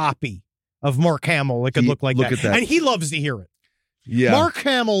AI copy of Mark Hamill, it could look like that. Look at that. And he loves to hear it. Yeah. Mark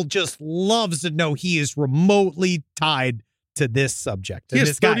Hamill just loves to know he is remotely tied to this subject. He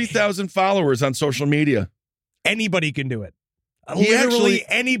has 30,000 followers on social media. Anybody can do it. Literally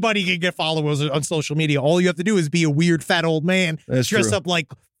anybody can get followers on social media. All you have to do is be a weird fat old man, dress up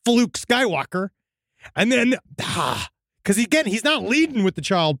like Fluke Skywalker, and then because again, he's not leading with the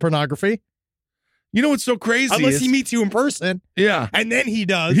child pornography. You know what's so crazy? Unless he meets you in person. Yeah. And then he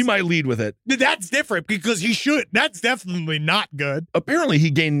does. He might lead with it. That's different because he should. That's definitely not good. Apparently, he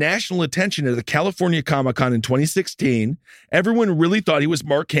gained national attention at the California Comic-Con in 2016. Everyone really thought he was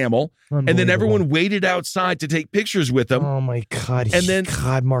Mark Hamill. And then everyone waited outside to take pictures with him. Oh, my God. And then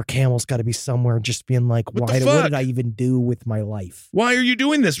Mark Hamill's got to be somewhere just being like, what did I even do with my life? Why are you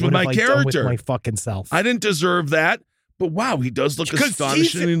doing this with my character? With my fucking self. I didn't deserve that. But wow, he does look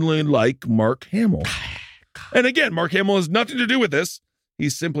astonishingly like Mark Hamill. And again, Mark Hamill has nothing to do with this.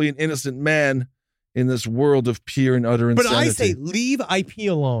 He's simply an innocent man in this world of pure and utter insanity. But I say leave IP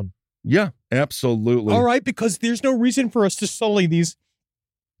alone. Yeah, absolutely. All right, because there's no reason for us to sully these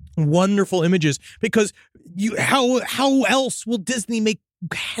wonderful images. Because how else will Disney make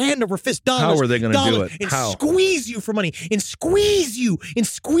hand over fist dollars? How are they going to do it? And squeeze you for money and squeeze you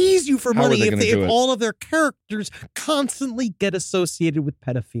for money if all of their characters constantly get associated with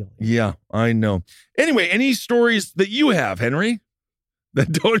pedophilia. Yeah, I know. Anyway, any stories that you have, Henry,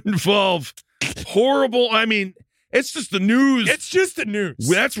 that don't involve horrible? I mean, it's just the news. It's just the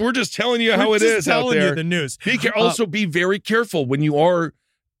news. We're just telling you how it is out there. You the news. Also, be very careful when you are.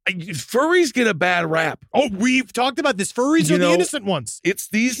 Furries get a bad rap. Oh, we've talked about this. Furries are the innocent ones. It's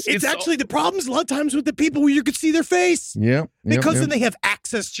actually the problems a lot of times with the people where you could see their face. Yeah. Because then they have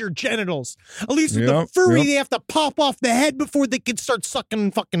access to your genitals. At least with the furry, they have to pop off the head before they can start sucking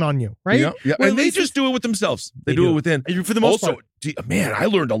and fucking on you, right? Yeah. Well, and they just do it with themselves. They do it within. For the most part. Man, I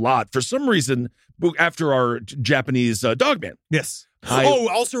learned a lot. For some reason, after our Japanese dog man. Yes.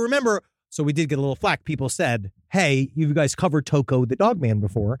 Also remember, so we did get a little flack. People said, hey, you guys covered Toko the dog man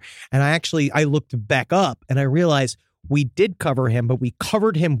before. And I looked back up and I realized we did cover him, but we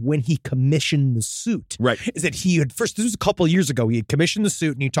covered him when he commissioned the suit. Right. Is that this was a couple of years ago. He had commissioned the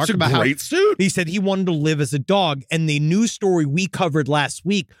suit and he talked about great suit. He said he wanted to live as a dog. And the news story we covered last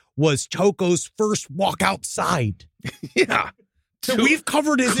week was Toko's first walk outside. Yeah. So we've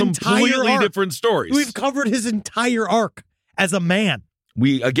covered his entire arc. Completely different stories. We've covered his entire arc as a man.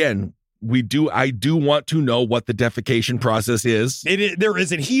 I do want to know what the defecation process is. There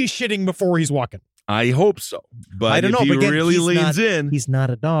isn't. He is shitting before he's walking. I hope so. But I don't know. If he again, really leans in. He's not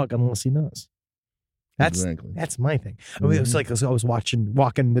a dog unless he knows. That's my thing. I mean, it was like I was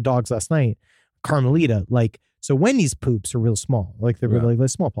walking the dogs last night. Carmelita, so Wendy's poops are real small. They're really like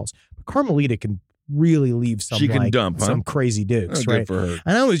small paws. But Carmelita can really leave some some crazy dukes, right? Good for her.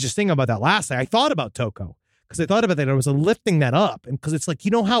 And I was just thinking about that last night. I thought about Toko. Because I thought about that. I was lifting that up. And because it's like,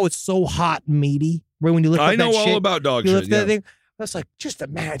 you know how it's so hot and meaty? Right when you lift up that shit. I know all about dog you shit. Lift that thing. I was like, just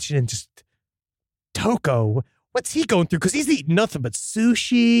imagine just Toko, what's he going through? Because he's eating nothing but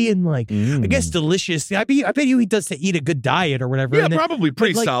sushi and I guess delicious. I bet you he does to eat a good diet or whatever. Yeah, and then, probably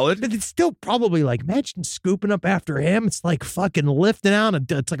pretty solid. But it's still probably imagine scooping up after him. It's like fucking lifting out.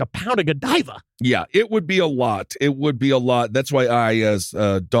 It's like a pound of Godiva. Yeah, it would be a lot. It would be a lot. That's why I, as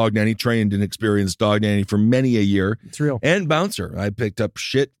a dog nanny, trained and experienced dog nanny for many a year. It's real. And bouncer. I picked up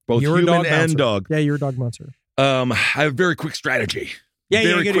shit, both You're human and dog. Yeah, you're a dog bouncer. I have a very quick strategy. Yeah,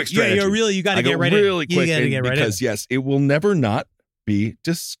 very quick strategy. You got to get right in. Really quick You got to get right in. because yes, it will never not be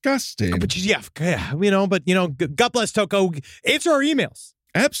disgusting. But God bless Toko. Answer our emails.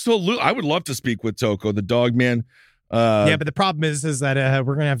 Absolutely, I would love to speak with Toko, the dog man. Yeah, but the problem is that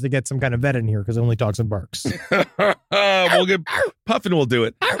we're gonna have to get some kind of vet in here because it only talks and barks. We'll get Puffin will do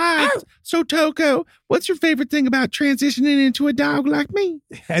it. Hi. So Toko, what's your favorite thing about transitioning into a dog like me?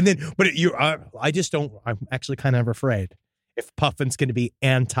 And then, I just don't. I'm actually kind of afraid if Puffin's going to be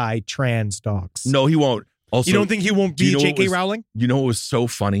anti-trans dogs. No, he won't. Also, you don't think he won't be J.K. Rowling? You know what was so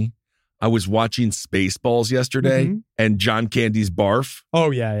funny? I was watching Spaceballs yesterday and John Candy's barf.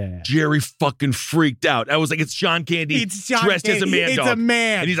 Oh, yeah. Jerry fucking freaked out. I was like, it's John Candy dressed as a man dog. It's a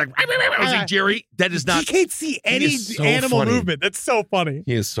man. And he's like, I was like, Jerry, that is not. He can't see any so animal funny. movement. That's so funny.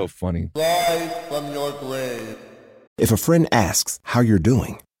 He is so funny. Live from your grave. If a friend asks how you're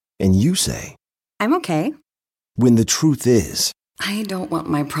doing, and you say, I'm okay. when the truth is, I don't want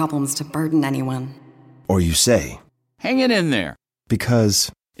my problems to burden anyone. or you say, Hang it in there.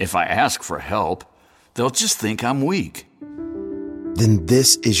 because, If I ask for help, they'll just think I'm weak. then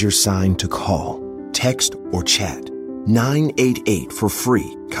this is your sign to call, text, or chat 988 for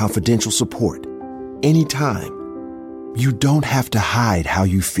free, confidential support. Anytime. You don't have to hide how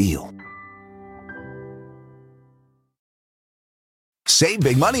you feel. Save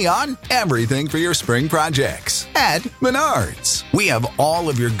big money on everything for your spring projects at Menards. We have all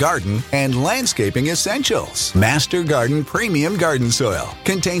of your garden and landscaping essentials. Master Garden Premium Garden Soil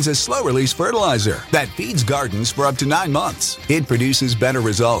contains a slow-release fertilizer that feeds gardens for up to 9 months. It produces better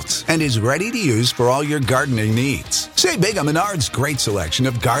results and is ready to use for all your gardening needs. Save big on Menards' great selection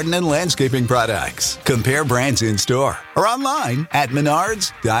of garden and landscaping products. Compare brands in store or online at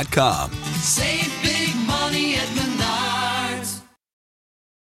menards.com. Save big money at Menards.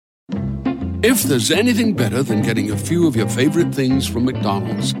 If there's anything better than getting a few of your favorite things from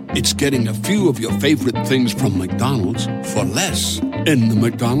McDonald's, it's getting a few of your favorite things from McDonald's for less in the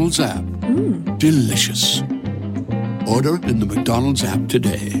McDonald's app. Delicious. Order in the McDonald's app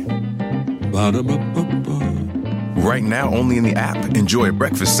today. Ba-da-ba-ba-ba. Right now, only in the app. Enjoy a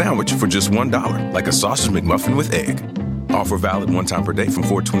breakfast sandwich for just $1, like a sausage McMuffin with egg. Offer valid one time per day from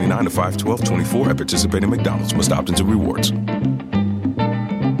 $4.29 to $5.12.24 at participating McDonald's. Must opt into rewards.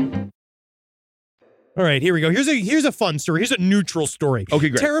 All right, here we go. Here's a fun story. Here's a neutral story. Okay,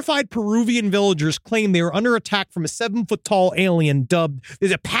 great. Terrified Peruvian villagers claim they were under attack from a 7-foot-tall alien dubbed,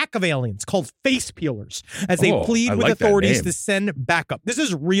 there's a pack of aliens called face peelers, as they plead with authorities to send backup. This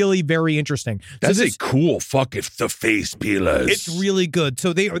is really very interesting. That's a cool the face peelers. It's really good.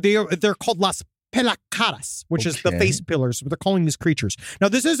 So they're called Las Pelacaras, which is the face pillars. They're calling these creatures. Now,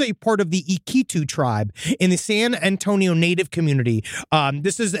 this is a part of the Iquitu tribe in the San Antonio Native community.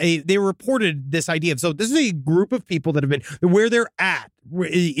 They reported this idea. So this is a group of people that have been, where they're at,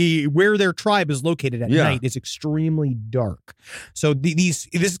 where their tribe is located at night is extremely dark. So this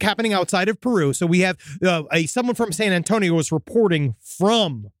is happening outside of Peru. So we have someone from San Antonio was reporting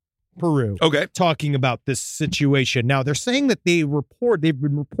from Peru. Talking about this situation. Now, they're saying that they've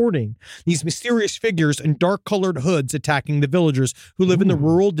been reporting these mysterious figures in dark-colored hoods attacking the villagers who live in the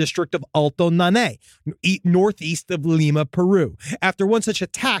rural district of Alto Nanay, northeast of Lima, Peru. After one such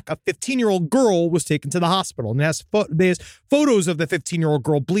attack, a 15-year-old girl was taken to the hospital, and there's photos of the 15-year-old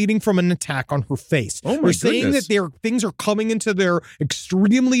girl bleeding from an attack on her face. They're saying that things are coming into their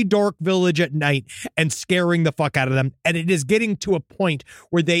extremely dark village at night and scaring the fuck out of them, and it is getting to a point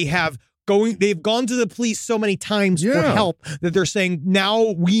where they've gone to the police so many times for help that they're saying,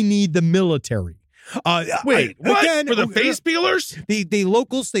 now we need the military. Wait, what? Again, for the face peelers? The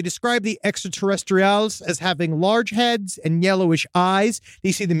locals, they describe the extraterrestrials as having large heads and yellowish eyes.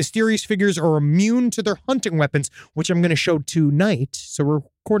 They say the mysterious figures are immune to their hunting weapons, which I'm going to show tonight. So we're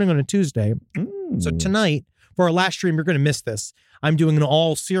recording on a Tuesday. So tonight, for our last stream, you're going to miss this. I'm doing an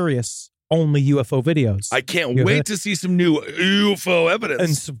all serious only UFO videos. I can't wait to see some new UFO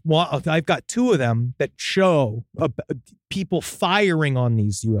evidence. And I've got 2 of them that show people firing on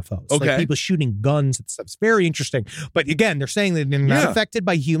these UFOs. Okay. Like people shooting guns and stuff. It's very interesting. But again, they're saying that they're not affected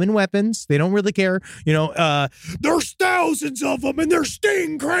by human weapons. They don't really care. There's thousands of them and they're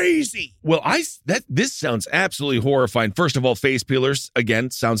staying crazy. Well, this sounds absolutely horrifying. First of all, face peelers,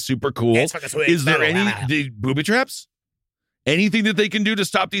 again, sounds super cool. Yeah, it's fucking sweet. Is there any booby traps? Anything that they can do to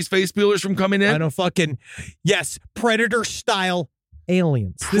stop these face peelers from coming in? I don't yes, Predator style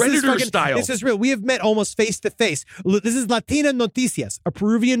aliens. Predator style. This is real. We have met almost face to face. This is Latina Noticias, a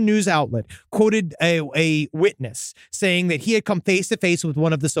Peruvian news outlet, quoted a witness saying that he had come face to face with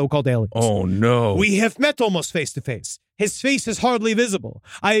one of the so-called aliens. Oh, no. We have met almost face to face. His face is hardly visible.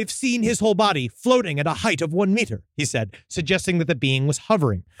 I have seen his whole body floating at a height of 1 meter, he said, suggesting that the being was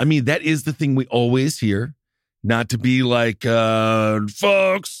hovering. I mean, that is the thing we always hear. Not to be like,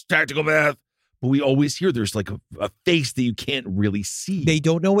 folks, tactical math. But we always hear there's like a face that you can't really see. They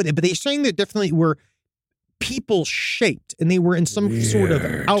don't know it, but they're saying they definitely were people shaped and they were in some sort of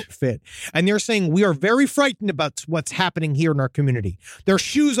outfit. And they're saying we are very frightened about what's happening here in our community. Their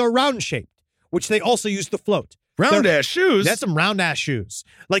shoes are round shaped, which they also use to float. Round-ass shoes? That's some round-ass shoes.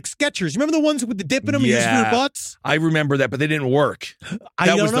 Like Skechers. Remember the ones with the dip in them you use for your butts? I remember that, but they didn't work.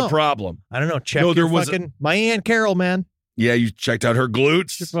 That was the problem. I don't know. Check my Aunt Carol, man. Yeah, you checked out her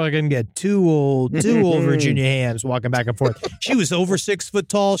glutes. You fucking get two old Virginia hams walking back and forth. She was over 6 foot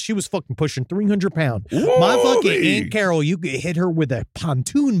tall. She was fucking pushing 300 pounds. Whoa, my fucking Aunt Carol, you could hit her with a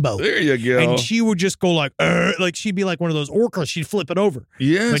pontoon boat. There you go. And she would just go like she'd be like one of those orcas. She'd flip it over.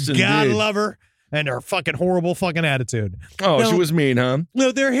 Yes, but God love her. And her fucking horrible fucking attitude. Oh, she was mean, huh?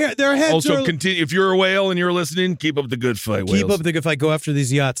 No, their heads also, are... continue. If you're a whale and you're listening, keep up the good fight, whales. Keep up the good fight. Go after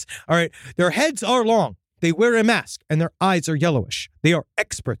these yachts. All right. Their heads are long. They wear a mask, and their eyes are yellowish. They are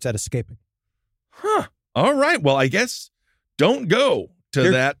experts at escaping. Huh. All right. Well, I guess don't go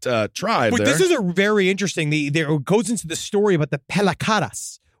to that tribe But there. this is a very interesting. There goes into the story about the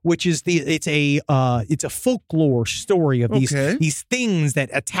Pelacaras, which is it's a folklore story of these things that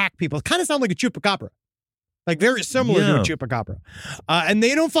attack people. It kind of sound like a chupacabra. Like very similar to a chupacabra. And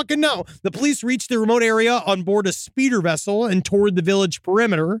they don't fucking know. The police reached the remote area on board a speeder vessel and toured the village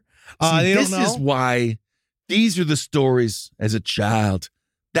perimeter. They don't know. This is why these are the stories as a child.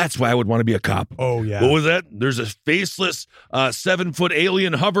 That's why I would want to be a cop. Oh, yeah. What was that? There's a faceless 7-foot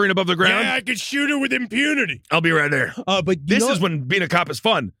alien hovering above the ground. Yeah, I could shoot her with impunity. I'll be right there. But this is when being a cop is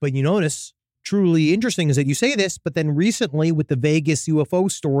fun. But you notice, truly interesting is that you say this, but then recently with the Vegas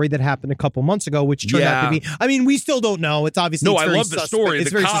UFO story that happened a couple months ago, which turned out to be, I mean, we still don't know. It's obviously, I love the story.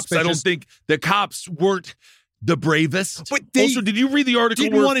 The cops, I don't think the cops weren't the bravest. But also, did you read the article?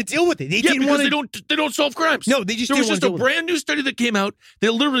 Didn't want to deal with it. They didn't because want they don't solve crimes. No, they just there didn't was just a brand new study that came out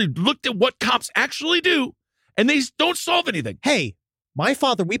that literally looked at what cops actually do, and they don't solve anything. Hey, my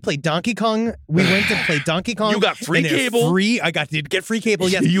father, we played Donkey Kong. We went to play Donkey Kong. You got free cable. I did get free cable.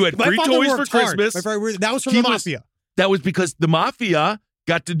 Yes, you had free toys for Christmas. That was from the mafia. That was because the mafia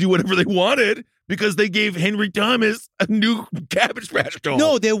got to do whatever they wanted because they gave Henry Thomas a new Cabbage Patch doll.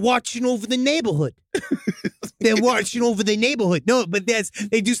 No, they're watching over the neighborhood. They're watching over the neighborhood. No, but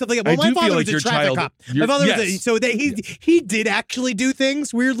they do stuff like that. Well, my father was a traffic cop. My father was he did actually do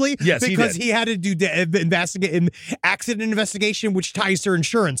things weirdly. Yes, because he had to do accident investigation, which ties to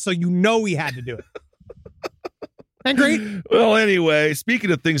insurance. So he had to do it. And great. Well, anyway, speaking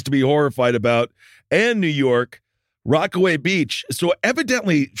of things to be horrified about, and New York, Rockaway Beach. So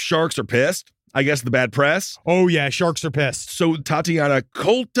evidently, sharks are pissed. I guess the bad press. Oh yeah, sharks are pissed. So Tatiana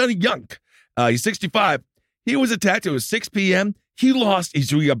Colton-Young, he's 65. He was attacked. It was 6 p.m. He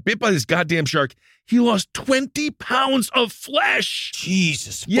got bit by this goddamn shark. He lost 20 pounds of flesh.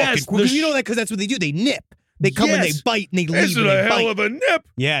 Jesus. Yes. You know that because that's what they do. They nip. They come and they bite and they leave. This is a hell of a nip.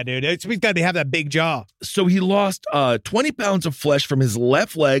 Yeah, dude. He's got to have that big jaw. So he lost 20 pounds of flesh from his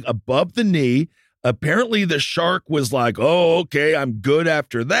left leg above the knee. Apparently the shark was like, oh, okay, I'm good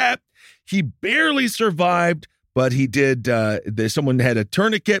after that. He barely survived, but he did. Someone had a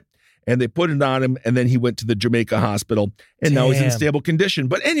tourniquet and they put it on him, and then he went to the Jamaica hospital, and now he's in stable condition.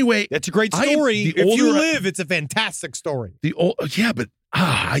 But anyway, that's a great story. If you live, it's a fantastic story.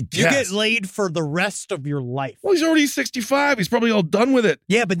 I guess. You get laid for the rest of your life. Well, he's already 65. He's probably all done with it.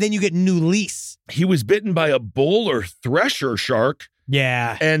 Yeah, but then you get a new lease. He was bitten by a bull or thresher shark.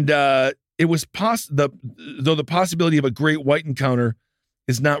 Yeah. And it was though the possibility of a great white encounter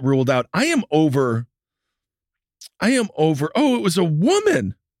is not ruled out. I am over. Oh, it was a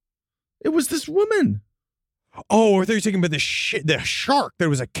woman. It was this woman. Oh, or they're talking about the shark. There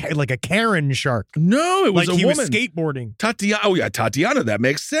was a Karen shark. No, it was like a he woman. was skateboarding. Tatiana. Oh, yeah, Tatiana. That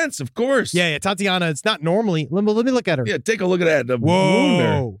makes sense, of course. Yeah, Tatiana. It's not normally. Let me look at her. Yeah, take a look at that. Wound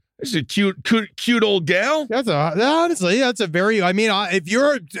there. Whoa. She's a cute old gal. Honestly, that's a very. I mean, if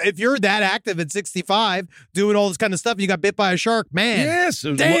you're that active at 65, doing all this kind of stuff, you got bit by a shark, man. Yes.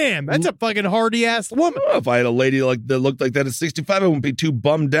 Damn, that's a fucking hardy ass woman. If I had a lady like that looked like that at 65, I wouldn't be too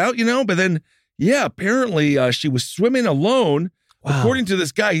bummed out, But then, yeah, apparently she was swimming alone. Wow. According to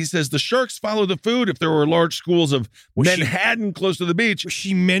this guy, he says the sharks follow the food if there were large schools of Manhattan close to the beach. Was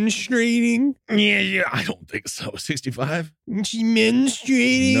she menstruating? Yeah, I don't think so. 65? Was she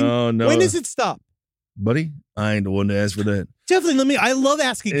menstruating? No. When does it stop? Buddy, I ain't the one to ask for that. Definitely, I love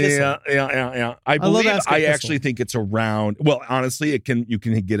asking Kissel. Yeah. I actually think it's around, well, honestly, you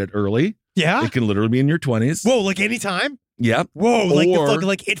can get it early. Yeah? It can literally be in your 20s. Whoa, like anytime? Yeah. Whoa,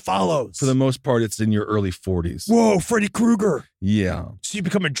 like It Follows. For the most part, it's in your early 40s. Whoa, Freddy Krueger. Yeah. So you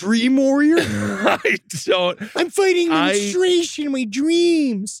become a dream warrior? I don't. I'm fighting menstruation in my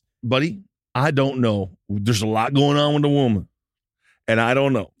dreams. Buddy, I don't know. There's a lot going on with the woman. And I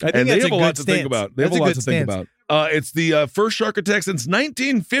don't know. And they have a lot to think about. It's the first shark attack since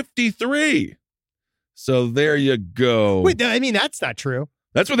 1953. So there you go. Wait, I mean, that's not true.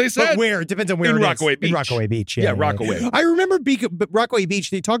 That's what they said. But where? It depends on where in it Rockaway is. Beach. In Rockaway Beach. Yeah, Rockaway. I remember Rockaway Beach.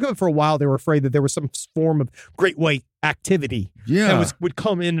 They talked about it for a while. They were afraid that there was some form of great white activity that would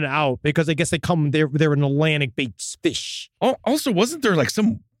come in and out because I guess they come. They're an Atlantic based fish. Oh, also, wasn't there like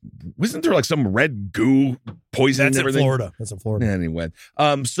some red goo poison? That's and everything? in Florida. That's in Florida. Anyway,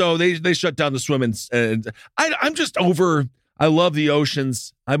 so they shut down the swimming, and I'm just over. I love the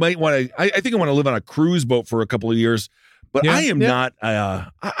oceans. I might want to. I think I want to live on a cruise boat for a couple of years. But I am not.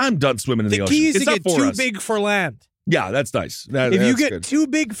 I'm done swimming in the ocean. The key is it's to not get for too us. big for land. Yeah, that's nice. If you get too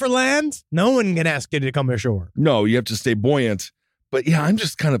big for land, no one can ask you to come ashore. No, you have to stay buoyant. But yeah, I'm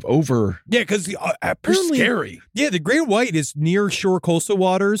just kind of over. Yeah, because apparently, scary. Yeah, the great white is near shore coastal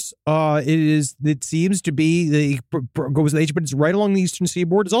waters. It seems to be goes with age, but it's right along the eastern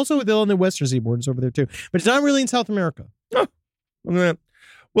seaboard. It's also on the western seaboard. It's over there too, but it's not really in South America. Oh,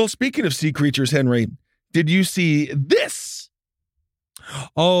 well, speaking of sea creatures, Henry. Did you see this?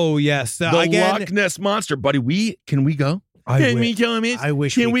 Oh, yes. The Loch Ness Monster. Buddy, can we go? I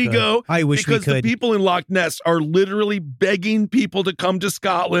wish Can we go? I wish we could. Because the people in Loch Ness are literally begging people to come to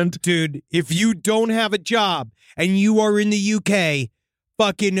Scotland. Dude, if you don't have a job and you are in the UK,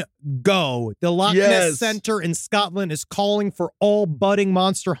 fucking go. The Loch Ness Center in Scotland is calling for all budding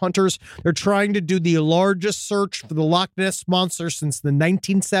monster hunters. They're trying to do the largest search for the Loch Ness Monster since the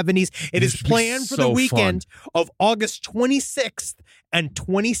 1970s. It is planned for the weekend of August 26th and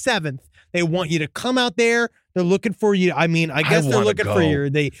 27th. They want you to come out there. They're looking for you. I mean, I guess they're looking for you.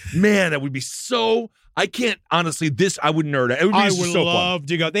 Man, that would be so... I can't, honestly, I would nerd out. It would be I would so love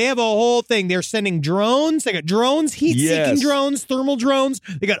to go. They have a whole thing. They're sending drones. They got drones, heat-seeking drones, thermal drones.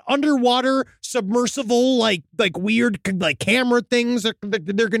 They got underwater submersible, like weird camera things that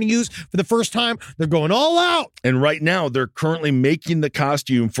they're going to use for the first time. They're going all out. And right now, they're currently making the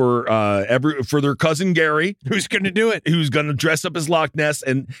costume for their cousin Gary. Who's going to do it? Who's going to dress up as Loch Ness.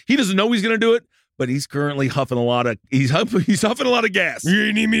 And he doesn't know he's going to do it. But he's currently huffing a lot of gas.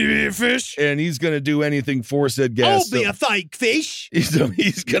 You need me to be a fish? And he's going to do anything for said gas. I'll be a fake fish. So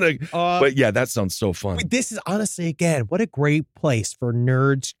he's going to. But yeah, that sounds so fun. This is honestly, again, what a great place for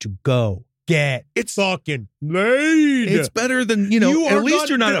nerds to go. It's fucking laid. It's better than, at least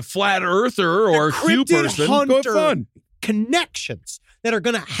you're not a flat earther or a Q person. Go fun. Connections that are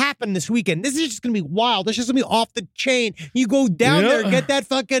going to happen this weekend. This is just going to be wild. This is going to be off the chain. You go down there and get that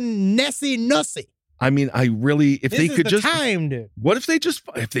fucking Nessie Nussy. I mean, if they could just time, dude. What if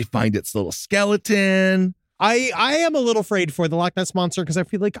they find its little skeleton? I am a little afraid for the Loch Ness Monster because I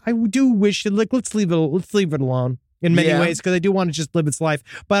feel like I do wish let's leave it alone. In many ways, because I do want to just live its life,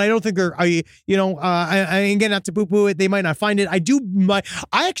 but I don't think again, not to poo-poo it, they might not find it.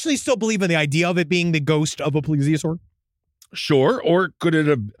 I actually still believe in the idea of it being the ghost of a plesiosaur. Sure, or could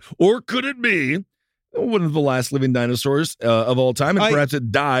it be one of the last living dinosaurs of all time, and perhaps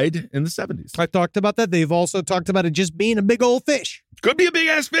it died in the 70s? I talked about that. They've also talked about it just being a big old fish. Could be a big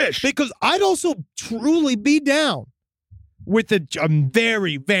ass fish. Because I'd also truly be down with a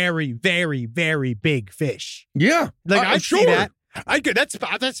very, very, very, very big fish. Yeah, I'd see that. I could.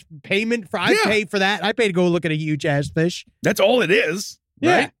 That's payment for. I pay for that. I pay to go look at a huge ass fish. That's all it is.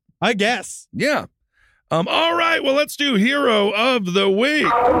 Yeah, right? I guess. Yeah. All right. Well, let's do Hero of the Week.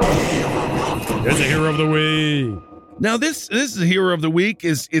 There's a Hero of the Week. Now, this is a Hero of the Week.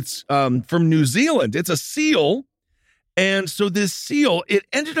 It's from New Zealand. It's a seal, And so this seal, it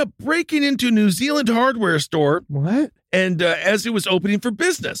ended up breaking into a New Zealand hardware store. What? And as it was opening for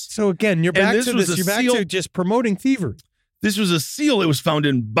business. So again, you're back to this. You're back to just promoting thievery. This was a seal. It was found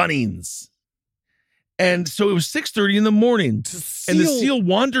in Bunnings. And so it was 6:30 in the morning. And the seal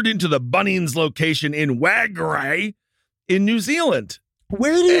wandered into the Bunnings location in Wagrai in New Zealand.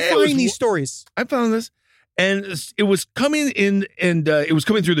 Where do you find these stories? I found this. And it was coming in, and it was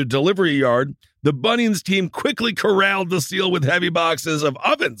coming through the delivery yard. The Bunnings team quickly corralled the seal with heavy boxes of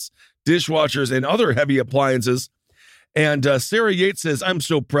ovens, dishwashers, and other heavy appliances. And Sarah Yates says, I'm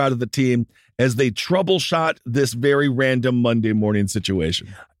so proud of the team as they troubleshot this very random Monday morning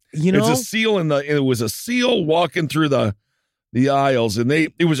situation. You know, it's a seal it was a seal walking through the aisles, and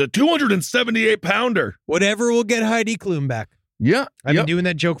it was a 278 pounder. Whatever will get Heidi Klum back. Yeah. I've been doing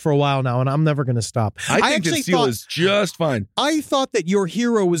that joke for a while now, and I'm never going to stop. I think the seal is just fine. I thought that your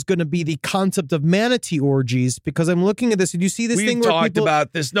hero was going to be the concept of manatee orgies, because I'm looking at this. Did you see this thing where talked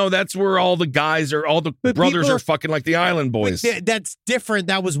about this? No, that's where all the guys all the brothers are fucking like the Island Boys. That's different.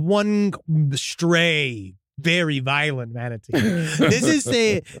 That was one stray, very violent manatee. This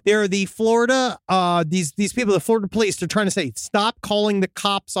is they're the Florida, these people, the Florida police, they're trying to say, stop calling the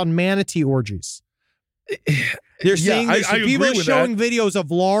cops on manatee orgies. They're saying people are showing videos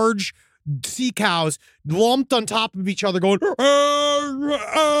of large sea cows lumped on top of each other going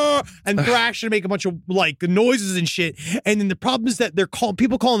and thrashing and make a bunch of like noises and shit. And then the problem is that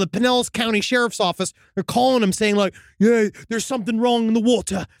people calling the Pinellas County Sheriff's Office. They're calling them saying like, yeah, there's something wrong in the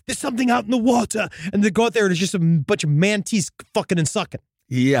water. There's something out in the water. And they go out there and there's just a bunch of manatees fucking and sucking.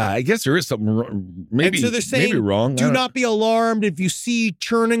 Yeah, I guess there is something wrong. Maybe, so they're saying, maybe wrong. Do not be alarmed if you see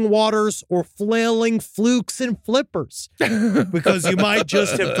churning waters or flailing flukes and flippers, because you might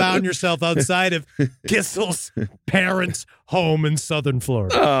just have found yourself outside of Kissel's parents' home in Southern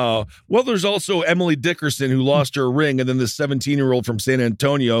Florida. Oh, well, there's also Emily Dickerson, who lost her ring, and then this 17-year-old from San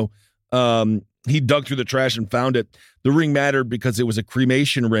Antonio, he dug through the trash and found it. The ring mattered because it was a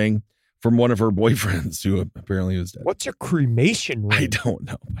cremation ring from one of her boyfriends, who apparently was dead. What's a cremation ring? I don't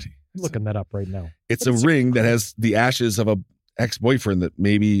know, buddy. I'm looking that up right now. It's a ring that has the ashes of a ex-boyfriend that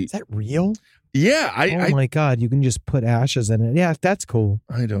maybe... Is that real? Yeah. Oh my God, you can just put ashes in it. Yeah, that's cool.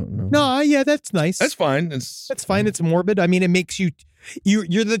 I don't know. No, yeah, that's nice. That's fine. That's fine. It's morbid. I mean, it makes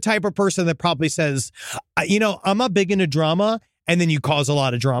you're the type of person that probably says, I'm not big into drama, and then you cause a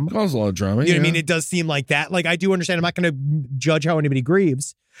lot of drama. Cause a lot of drama, You know what I mean? It does seem like that. Like, I do understand. I'm not going to judge how anybody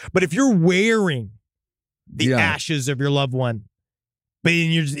grieves. But if you're wearing the ashes of your loved one, but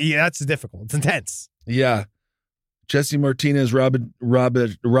that's difficult. It's intense. Yeah. Jesse Martinez, Robert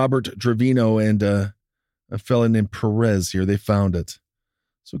Trevino, and a fella named Perez here. They found it.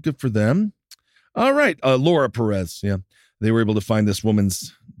 So good for them. All right. Laura Perez. Yeah. They were able to find this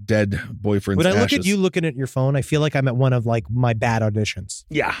woman's dead boyfriend's ashes. When I look at you looking at your phone, I feel like I'm at one of like my bad auditions.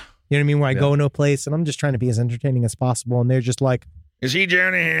 Yeah. You know what I mean? Where I go into a place and I'm just trying to be as entertaining as possible. And they're just like, is he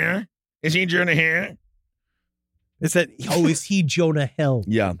Jonah here? Is he Jonah here? Is he Jonah Hill?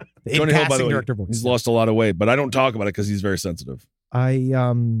 Yeah. Jonah Hill, by the way, he's lost a lot of weight, but I don't talk about it because he's very sensitive. I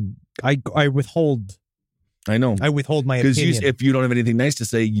withhold. I know. I withhold my opinion. Because if you don't have anything nice to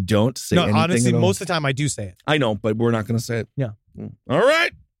say, you don't say anything. Honestly, most of the time I do say it. I know, but we're not going to say it. Yeah. All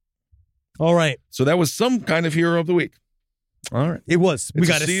right. So that was some kind of hero of the week. All right. It was. We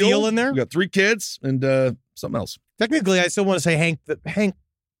got a seal in there. We got 3 kids and something else. Technically, I still want to say Hank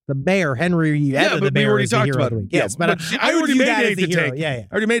the Mayor, Henry. Yeah, but we already talked about it. Yes, but I already made Hank the Tank. Yeah. I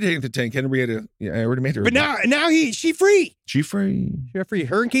already made Hank the Tank. Henrietta. Yeah, I already made her. But now she free. She free.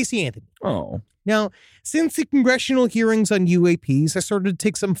 Her and Casey Anthony. Oh. Now, since the congressional hearings on UAPs, I started to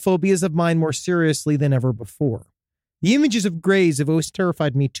take some phobias of mine more seriously than ever before. The images of grays have always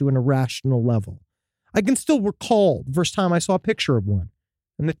terrified me to an irrational level. I can still recall the first time I saw a picture of one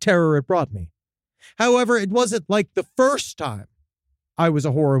and the terror it brought me. However, it wasn't like the first time I was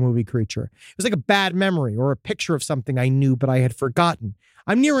a horror movie creature. It was like a bad memory or a picture of something I knew but I had forgotten.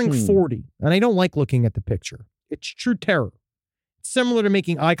 I'm nearing 40, and I don't like looking at the picture. It's true terror. It's similar to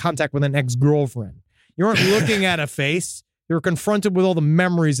making eye contact with an ex-girlfriend. You aren't looking at a face. You're confronted with all the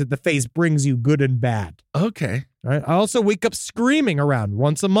memories that the face brings you, good and bad. Okay. All right. I also wake up screaming around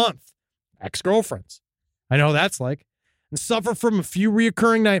once a month. Ex-girlfriends. I know what that's like. And suffer from a few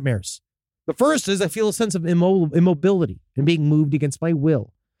reoccurring nightmares. The first is I feel a sense of immobility and being moved against my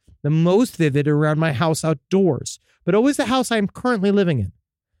will. The most vivid around my house outdoors, but always the house I am currently living in.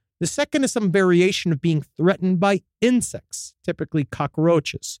 The second is some variation of being threatened by insects, typically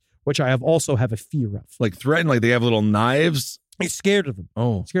cockroaches, which I also have a fear of. Like threatened, like they have little knives? I'm scared of them.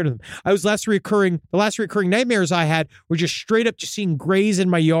 Oh. Scared of them. The last recurring nightmares I had were just straight up just seeing grays in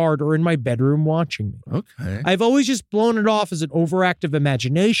my yard or in my bedroom watching me. Okay. I've always just blown it off as an overactive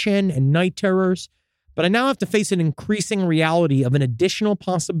imagination and night terrors, but I now have to face an increasing reality of an additional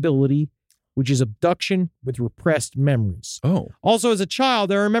possibility, which is abduction with repressed memories. Oh. Also, as a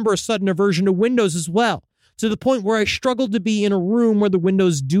child, I remember a sudden aversion to windows as well, to the point where I struggled to be in a room where the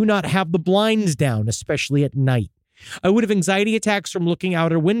windows do not have the blinds down, especially at night. I would have anxiety attacks from looking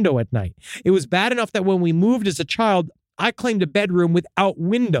out a window at night. It was bad enough that when we moved as a child, I claimed a bedroom without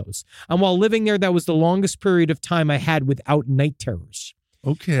windows. And while living there, that was the longest period of time I had without night terrors.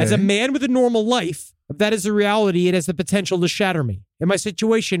 Okay. As a man with a normal life, if that is a reality, it has the potential to shatter me. In my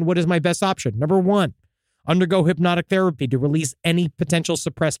situation, what is my best option? Number 1, undergo hypnotic therapy to release any potential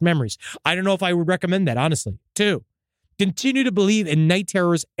suppressed memories. I don't know if I would recommend that, honestly. 2, continue to believe in night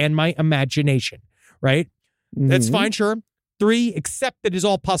terrors and my imagination, right? That's fine, sure. 3, accept that it is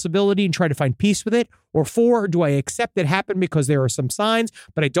all possibility and try to find peace with it. Or 4, do I accept it happened because there are some signs,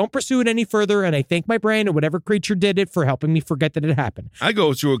 but I don't pursue it any further, and I thank my brain and whatever creature did it for helping me forget that it happened. I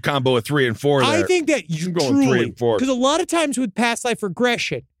go through a combo of 3 and 4 there. I think that you go truly, 3 and 4. because a lot of times with past life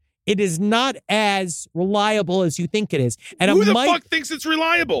regression, it is not as reliable as you think it is. And Who the fuck thinks it's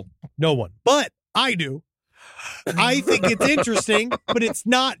reliable? No one. But I do. I think it's interesting, but it's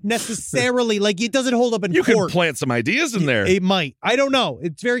not necessarily like it doesn't hold up in You court. can plant some ideas in there. It might. I don't know.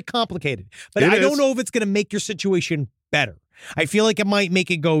 It's very complicated. But I don't know if it's going to make your situation better. I feel like it might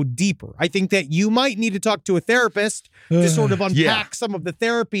make it go deeper. I think that you might need to talk to a therapist to sort of unpack some of the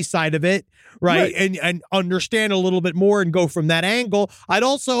therapy side of it, right? And understand a little bit more and go from that angle. I'd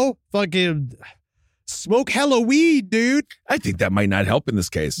also fucking smoke hella weed, dude. I think that might not help in this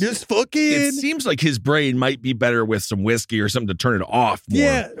case. Just fucking. It seems like his brain might be better with some whiskey or something to turn it off more.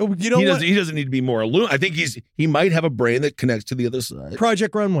 Yeah, you know what? He doesn't need to be more alone. I think he might have a brain that connects to the other side.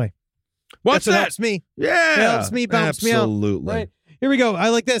 Project Runway. What's That's what that? helps me. Yeah. It helps me, bounce me out. Absolutely. Right. Here we go. I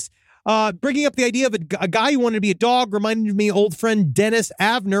like this. Bringing up the idea of a guy who wanted to be a dog reminded me of old friend Dennis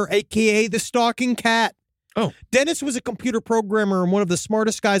Avner, a.k.a. the Stalking Cat. Oh. Dennis was a computer programmer and one of the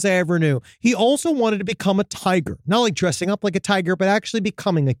smartest guys I ever knew. He also wanted to become a tiger. Not like dressing up like a tiger, but actually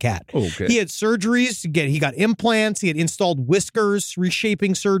becoming a cat. Okay. He had surgeries. He got implants. He had installed whiskers,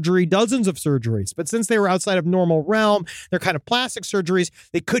 reshaping surgery, dozens of surgeries. But since they were outside of normal realm, they're kind of plastic surgeries,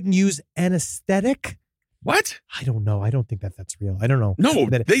 they couldn't use anesthetic. What? I don't know. I don't think that's real. I don't know. No,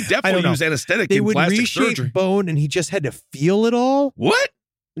 they definitely use anesthetic they in would plastic reshape surgery. bone, and he just had to feel it all. What?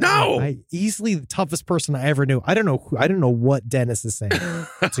 No. Easily the toughest person I ever knew. I don't know what Dennis is saying to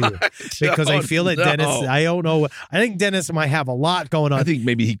you because I feel that Dennis. I don't know. I think Dennis might have a lot going on. I think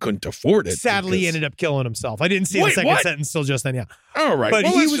maybe he couldn't afford it. Sadly, he ended up killing himself. I didn't see the second sentence till just then. Yeah. All right. But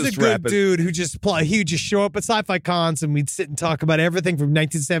well, he let's was a just good wrap it. dude who he would just show up at sci-fi cons and we'd sit and talk about everything from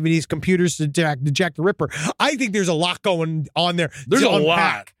 1970s computers to Jack the Ripper. I think there's a lot going on there. There's to a unpack.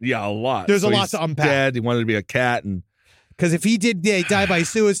 lot. Yeah, a lot. There's a lot he's to unpack. Dead. He wanted to be a cat and. Because if he did die by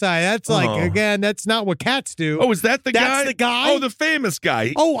suicide, that's again, that's not what cats do. Oh, is that the guy? That's the guy? Oh, the famous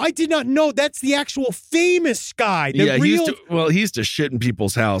guy. Oh, I did not know. That's the actual famous guy. The he real. used to shit in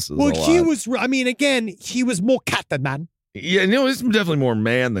people's houses. Well, a lot. he was. I mean, again, he was more cat than man. Yeah, no, he's definitely more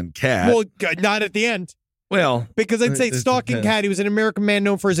man than cat. Well, not at the end. Well, because I'd say Stalking Cat, he was an American man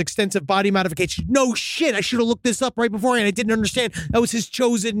known for his extensive body modification. No shit, I should have looked this up right beforehand. I didn't understand. That was his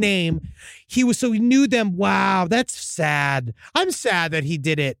chosen name. He knew them. Wow, that's sad. I'm sad that he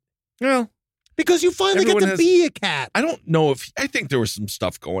did it. Well, because you finally get to be a cat. I don't know I think there was some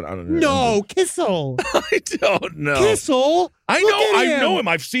stuff going on in there. No, Kissel. I don't know. Kissel. I know him.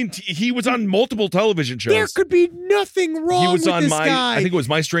 I've seen, he was on multiple television shows. There could be nothing wrong with this guy. I think it was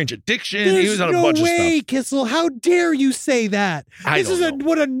My Strange Addiction. There's he was on a bunch of stuff. No way, Kissel. How dare you say that? This is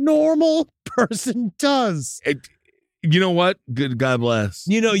what a normal person does. You know what? Good God bless.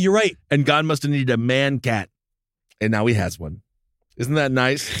 You know, you're right. And God must have needed a man cat. And now he has one. Isn't that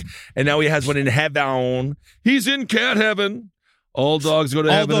nice? And now he has one in heaven. He's in cat heaven. All dogs go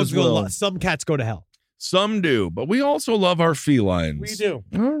to heaven as well. Some cats go to hell. Some do, but we also love our felines. We do.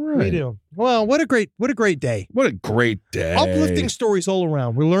 All right. We do. Well, what a great day. What a great day. Uplifting stories all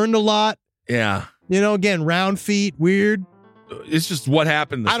around. We learned a lot. Yeah. You know, again, round feet, weird. It's just what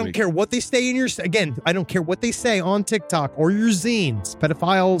happened this I don't week. care what they say I don't care what they say on TikTok or your zines.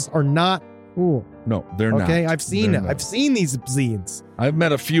 Pedophiles are not cool. No, they're not. Okay, I've seen it. I've seen these zines. I've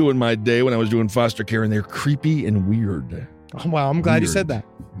met a few in my day when I was doing foster care, and they're creepy and weird. Oh, wow, I'm glad you said that.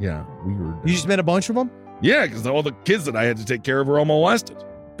 Yeah, weird. You just met a bunch of them? Yeah, because all the kids that I had to take care of were all molested.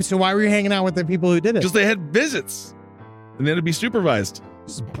 So why were you hanging out with the people who did it? Because they had visits, and they had to be supervised.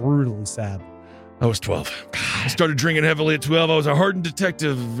 This is brutally sad. I was 12. I started drinking heavily at 12. I was a hardened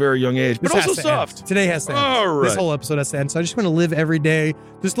detective at a very young age, but This also has to soft. end. Today has to end. All right. This whole episode has to end. So I just want to live every day.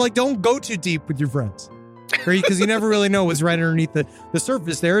 Just like, don't go too deep with your friends. Because you never really know what's right underneath the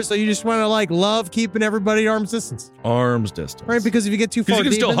surface there. So you just want to like love keeping everybody at arm's distance. Arm's distance. Right? Because if you get too far you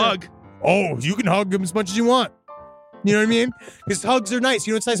can deep still in there- hug. Oh, you can hug them as much as you want. You know what I mean? Because hugs are nice.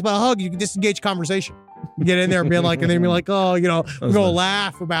 You know what's nice about a hug? You can disengage conversation. You get in there and be like, oh, you know, we're gonna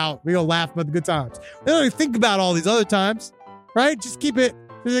laugh about the good times. We don't even think about all these other times, right? Just keep it.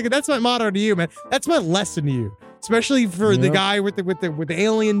 That's my motto to you, man. That's my lesson to you, especially for the guy with the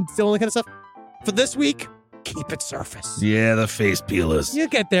alien, all that kind of stuff. For this week, keep it surface. Yeah, the face peelers. You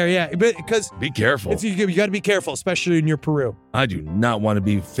get there, yeah, but because Be careful. you got to be careful, especially in your Peru. I do not want to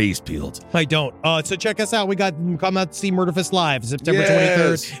be face peeled. I don't. So check us out. We got come out to see Murderfist live September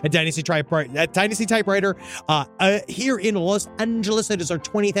 23rd at Dynasty Typewriter. Here in Los Angeles. It is our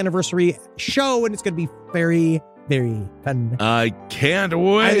 20th anniversary show, and it's going to be very, very fun. I can't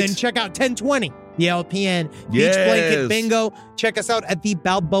wait. And then check out 1020, the LPN Beach Yes. Blanket Bingo. Check us out at the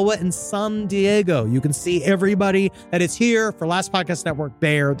Balboa in San Diego. You can see everybody that is here for Last Podcast Network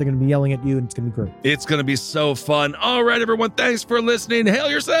there. They're going to be yelling at you, and it's going to be great. It's going to be so fun. All right, everyone. Thanks for listening. Hail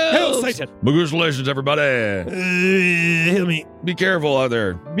yourselves. Hail Satan. Congratulations, everybody. Hail me. Be careful out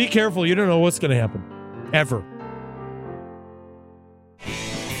there. Be careful. You don't know what's going to happen. Ever.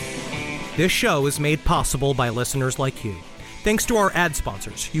 This show is made possible by listeners like you. Thanks to our ad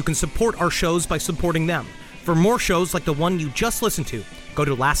sponsors, you can support our shows by supporting them. For more shows like the one you just listened to, go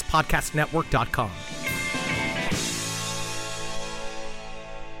to lastpodcastnetwork.com.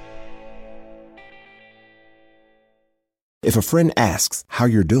 If a friend asks how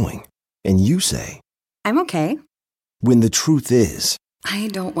you're doing, and you say, I'm okay. when the truth is, I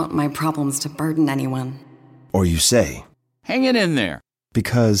don't want my problems to burden anyone. or you say, Hang it in there.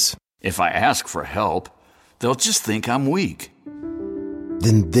 because, If I ask for help, they'll just think I'm weak.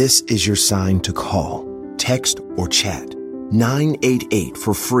 then this is your sign to call, text, or chat 988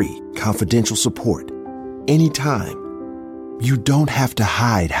 for free, confidential support. Anytime. You don't have to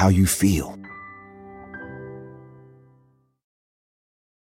hide how you feel.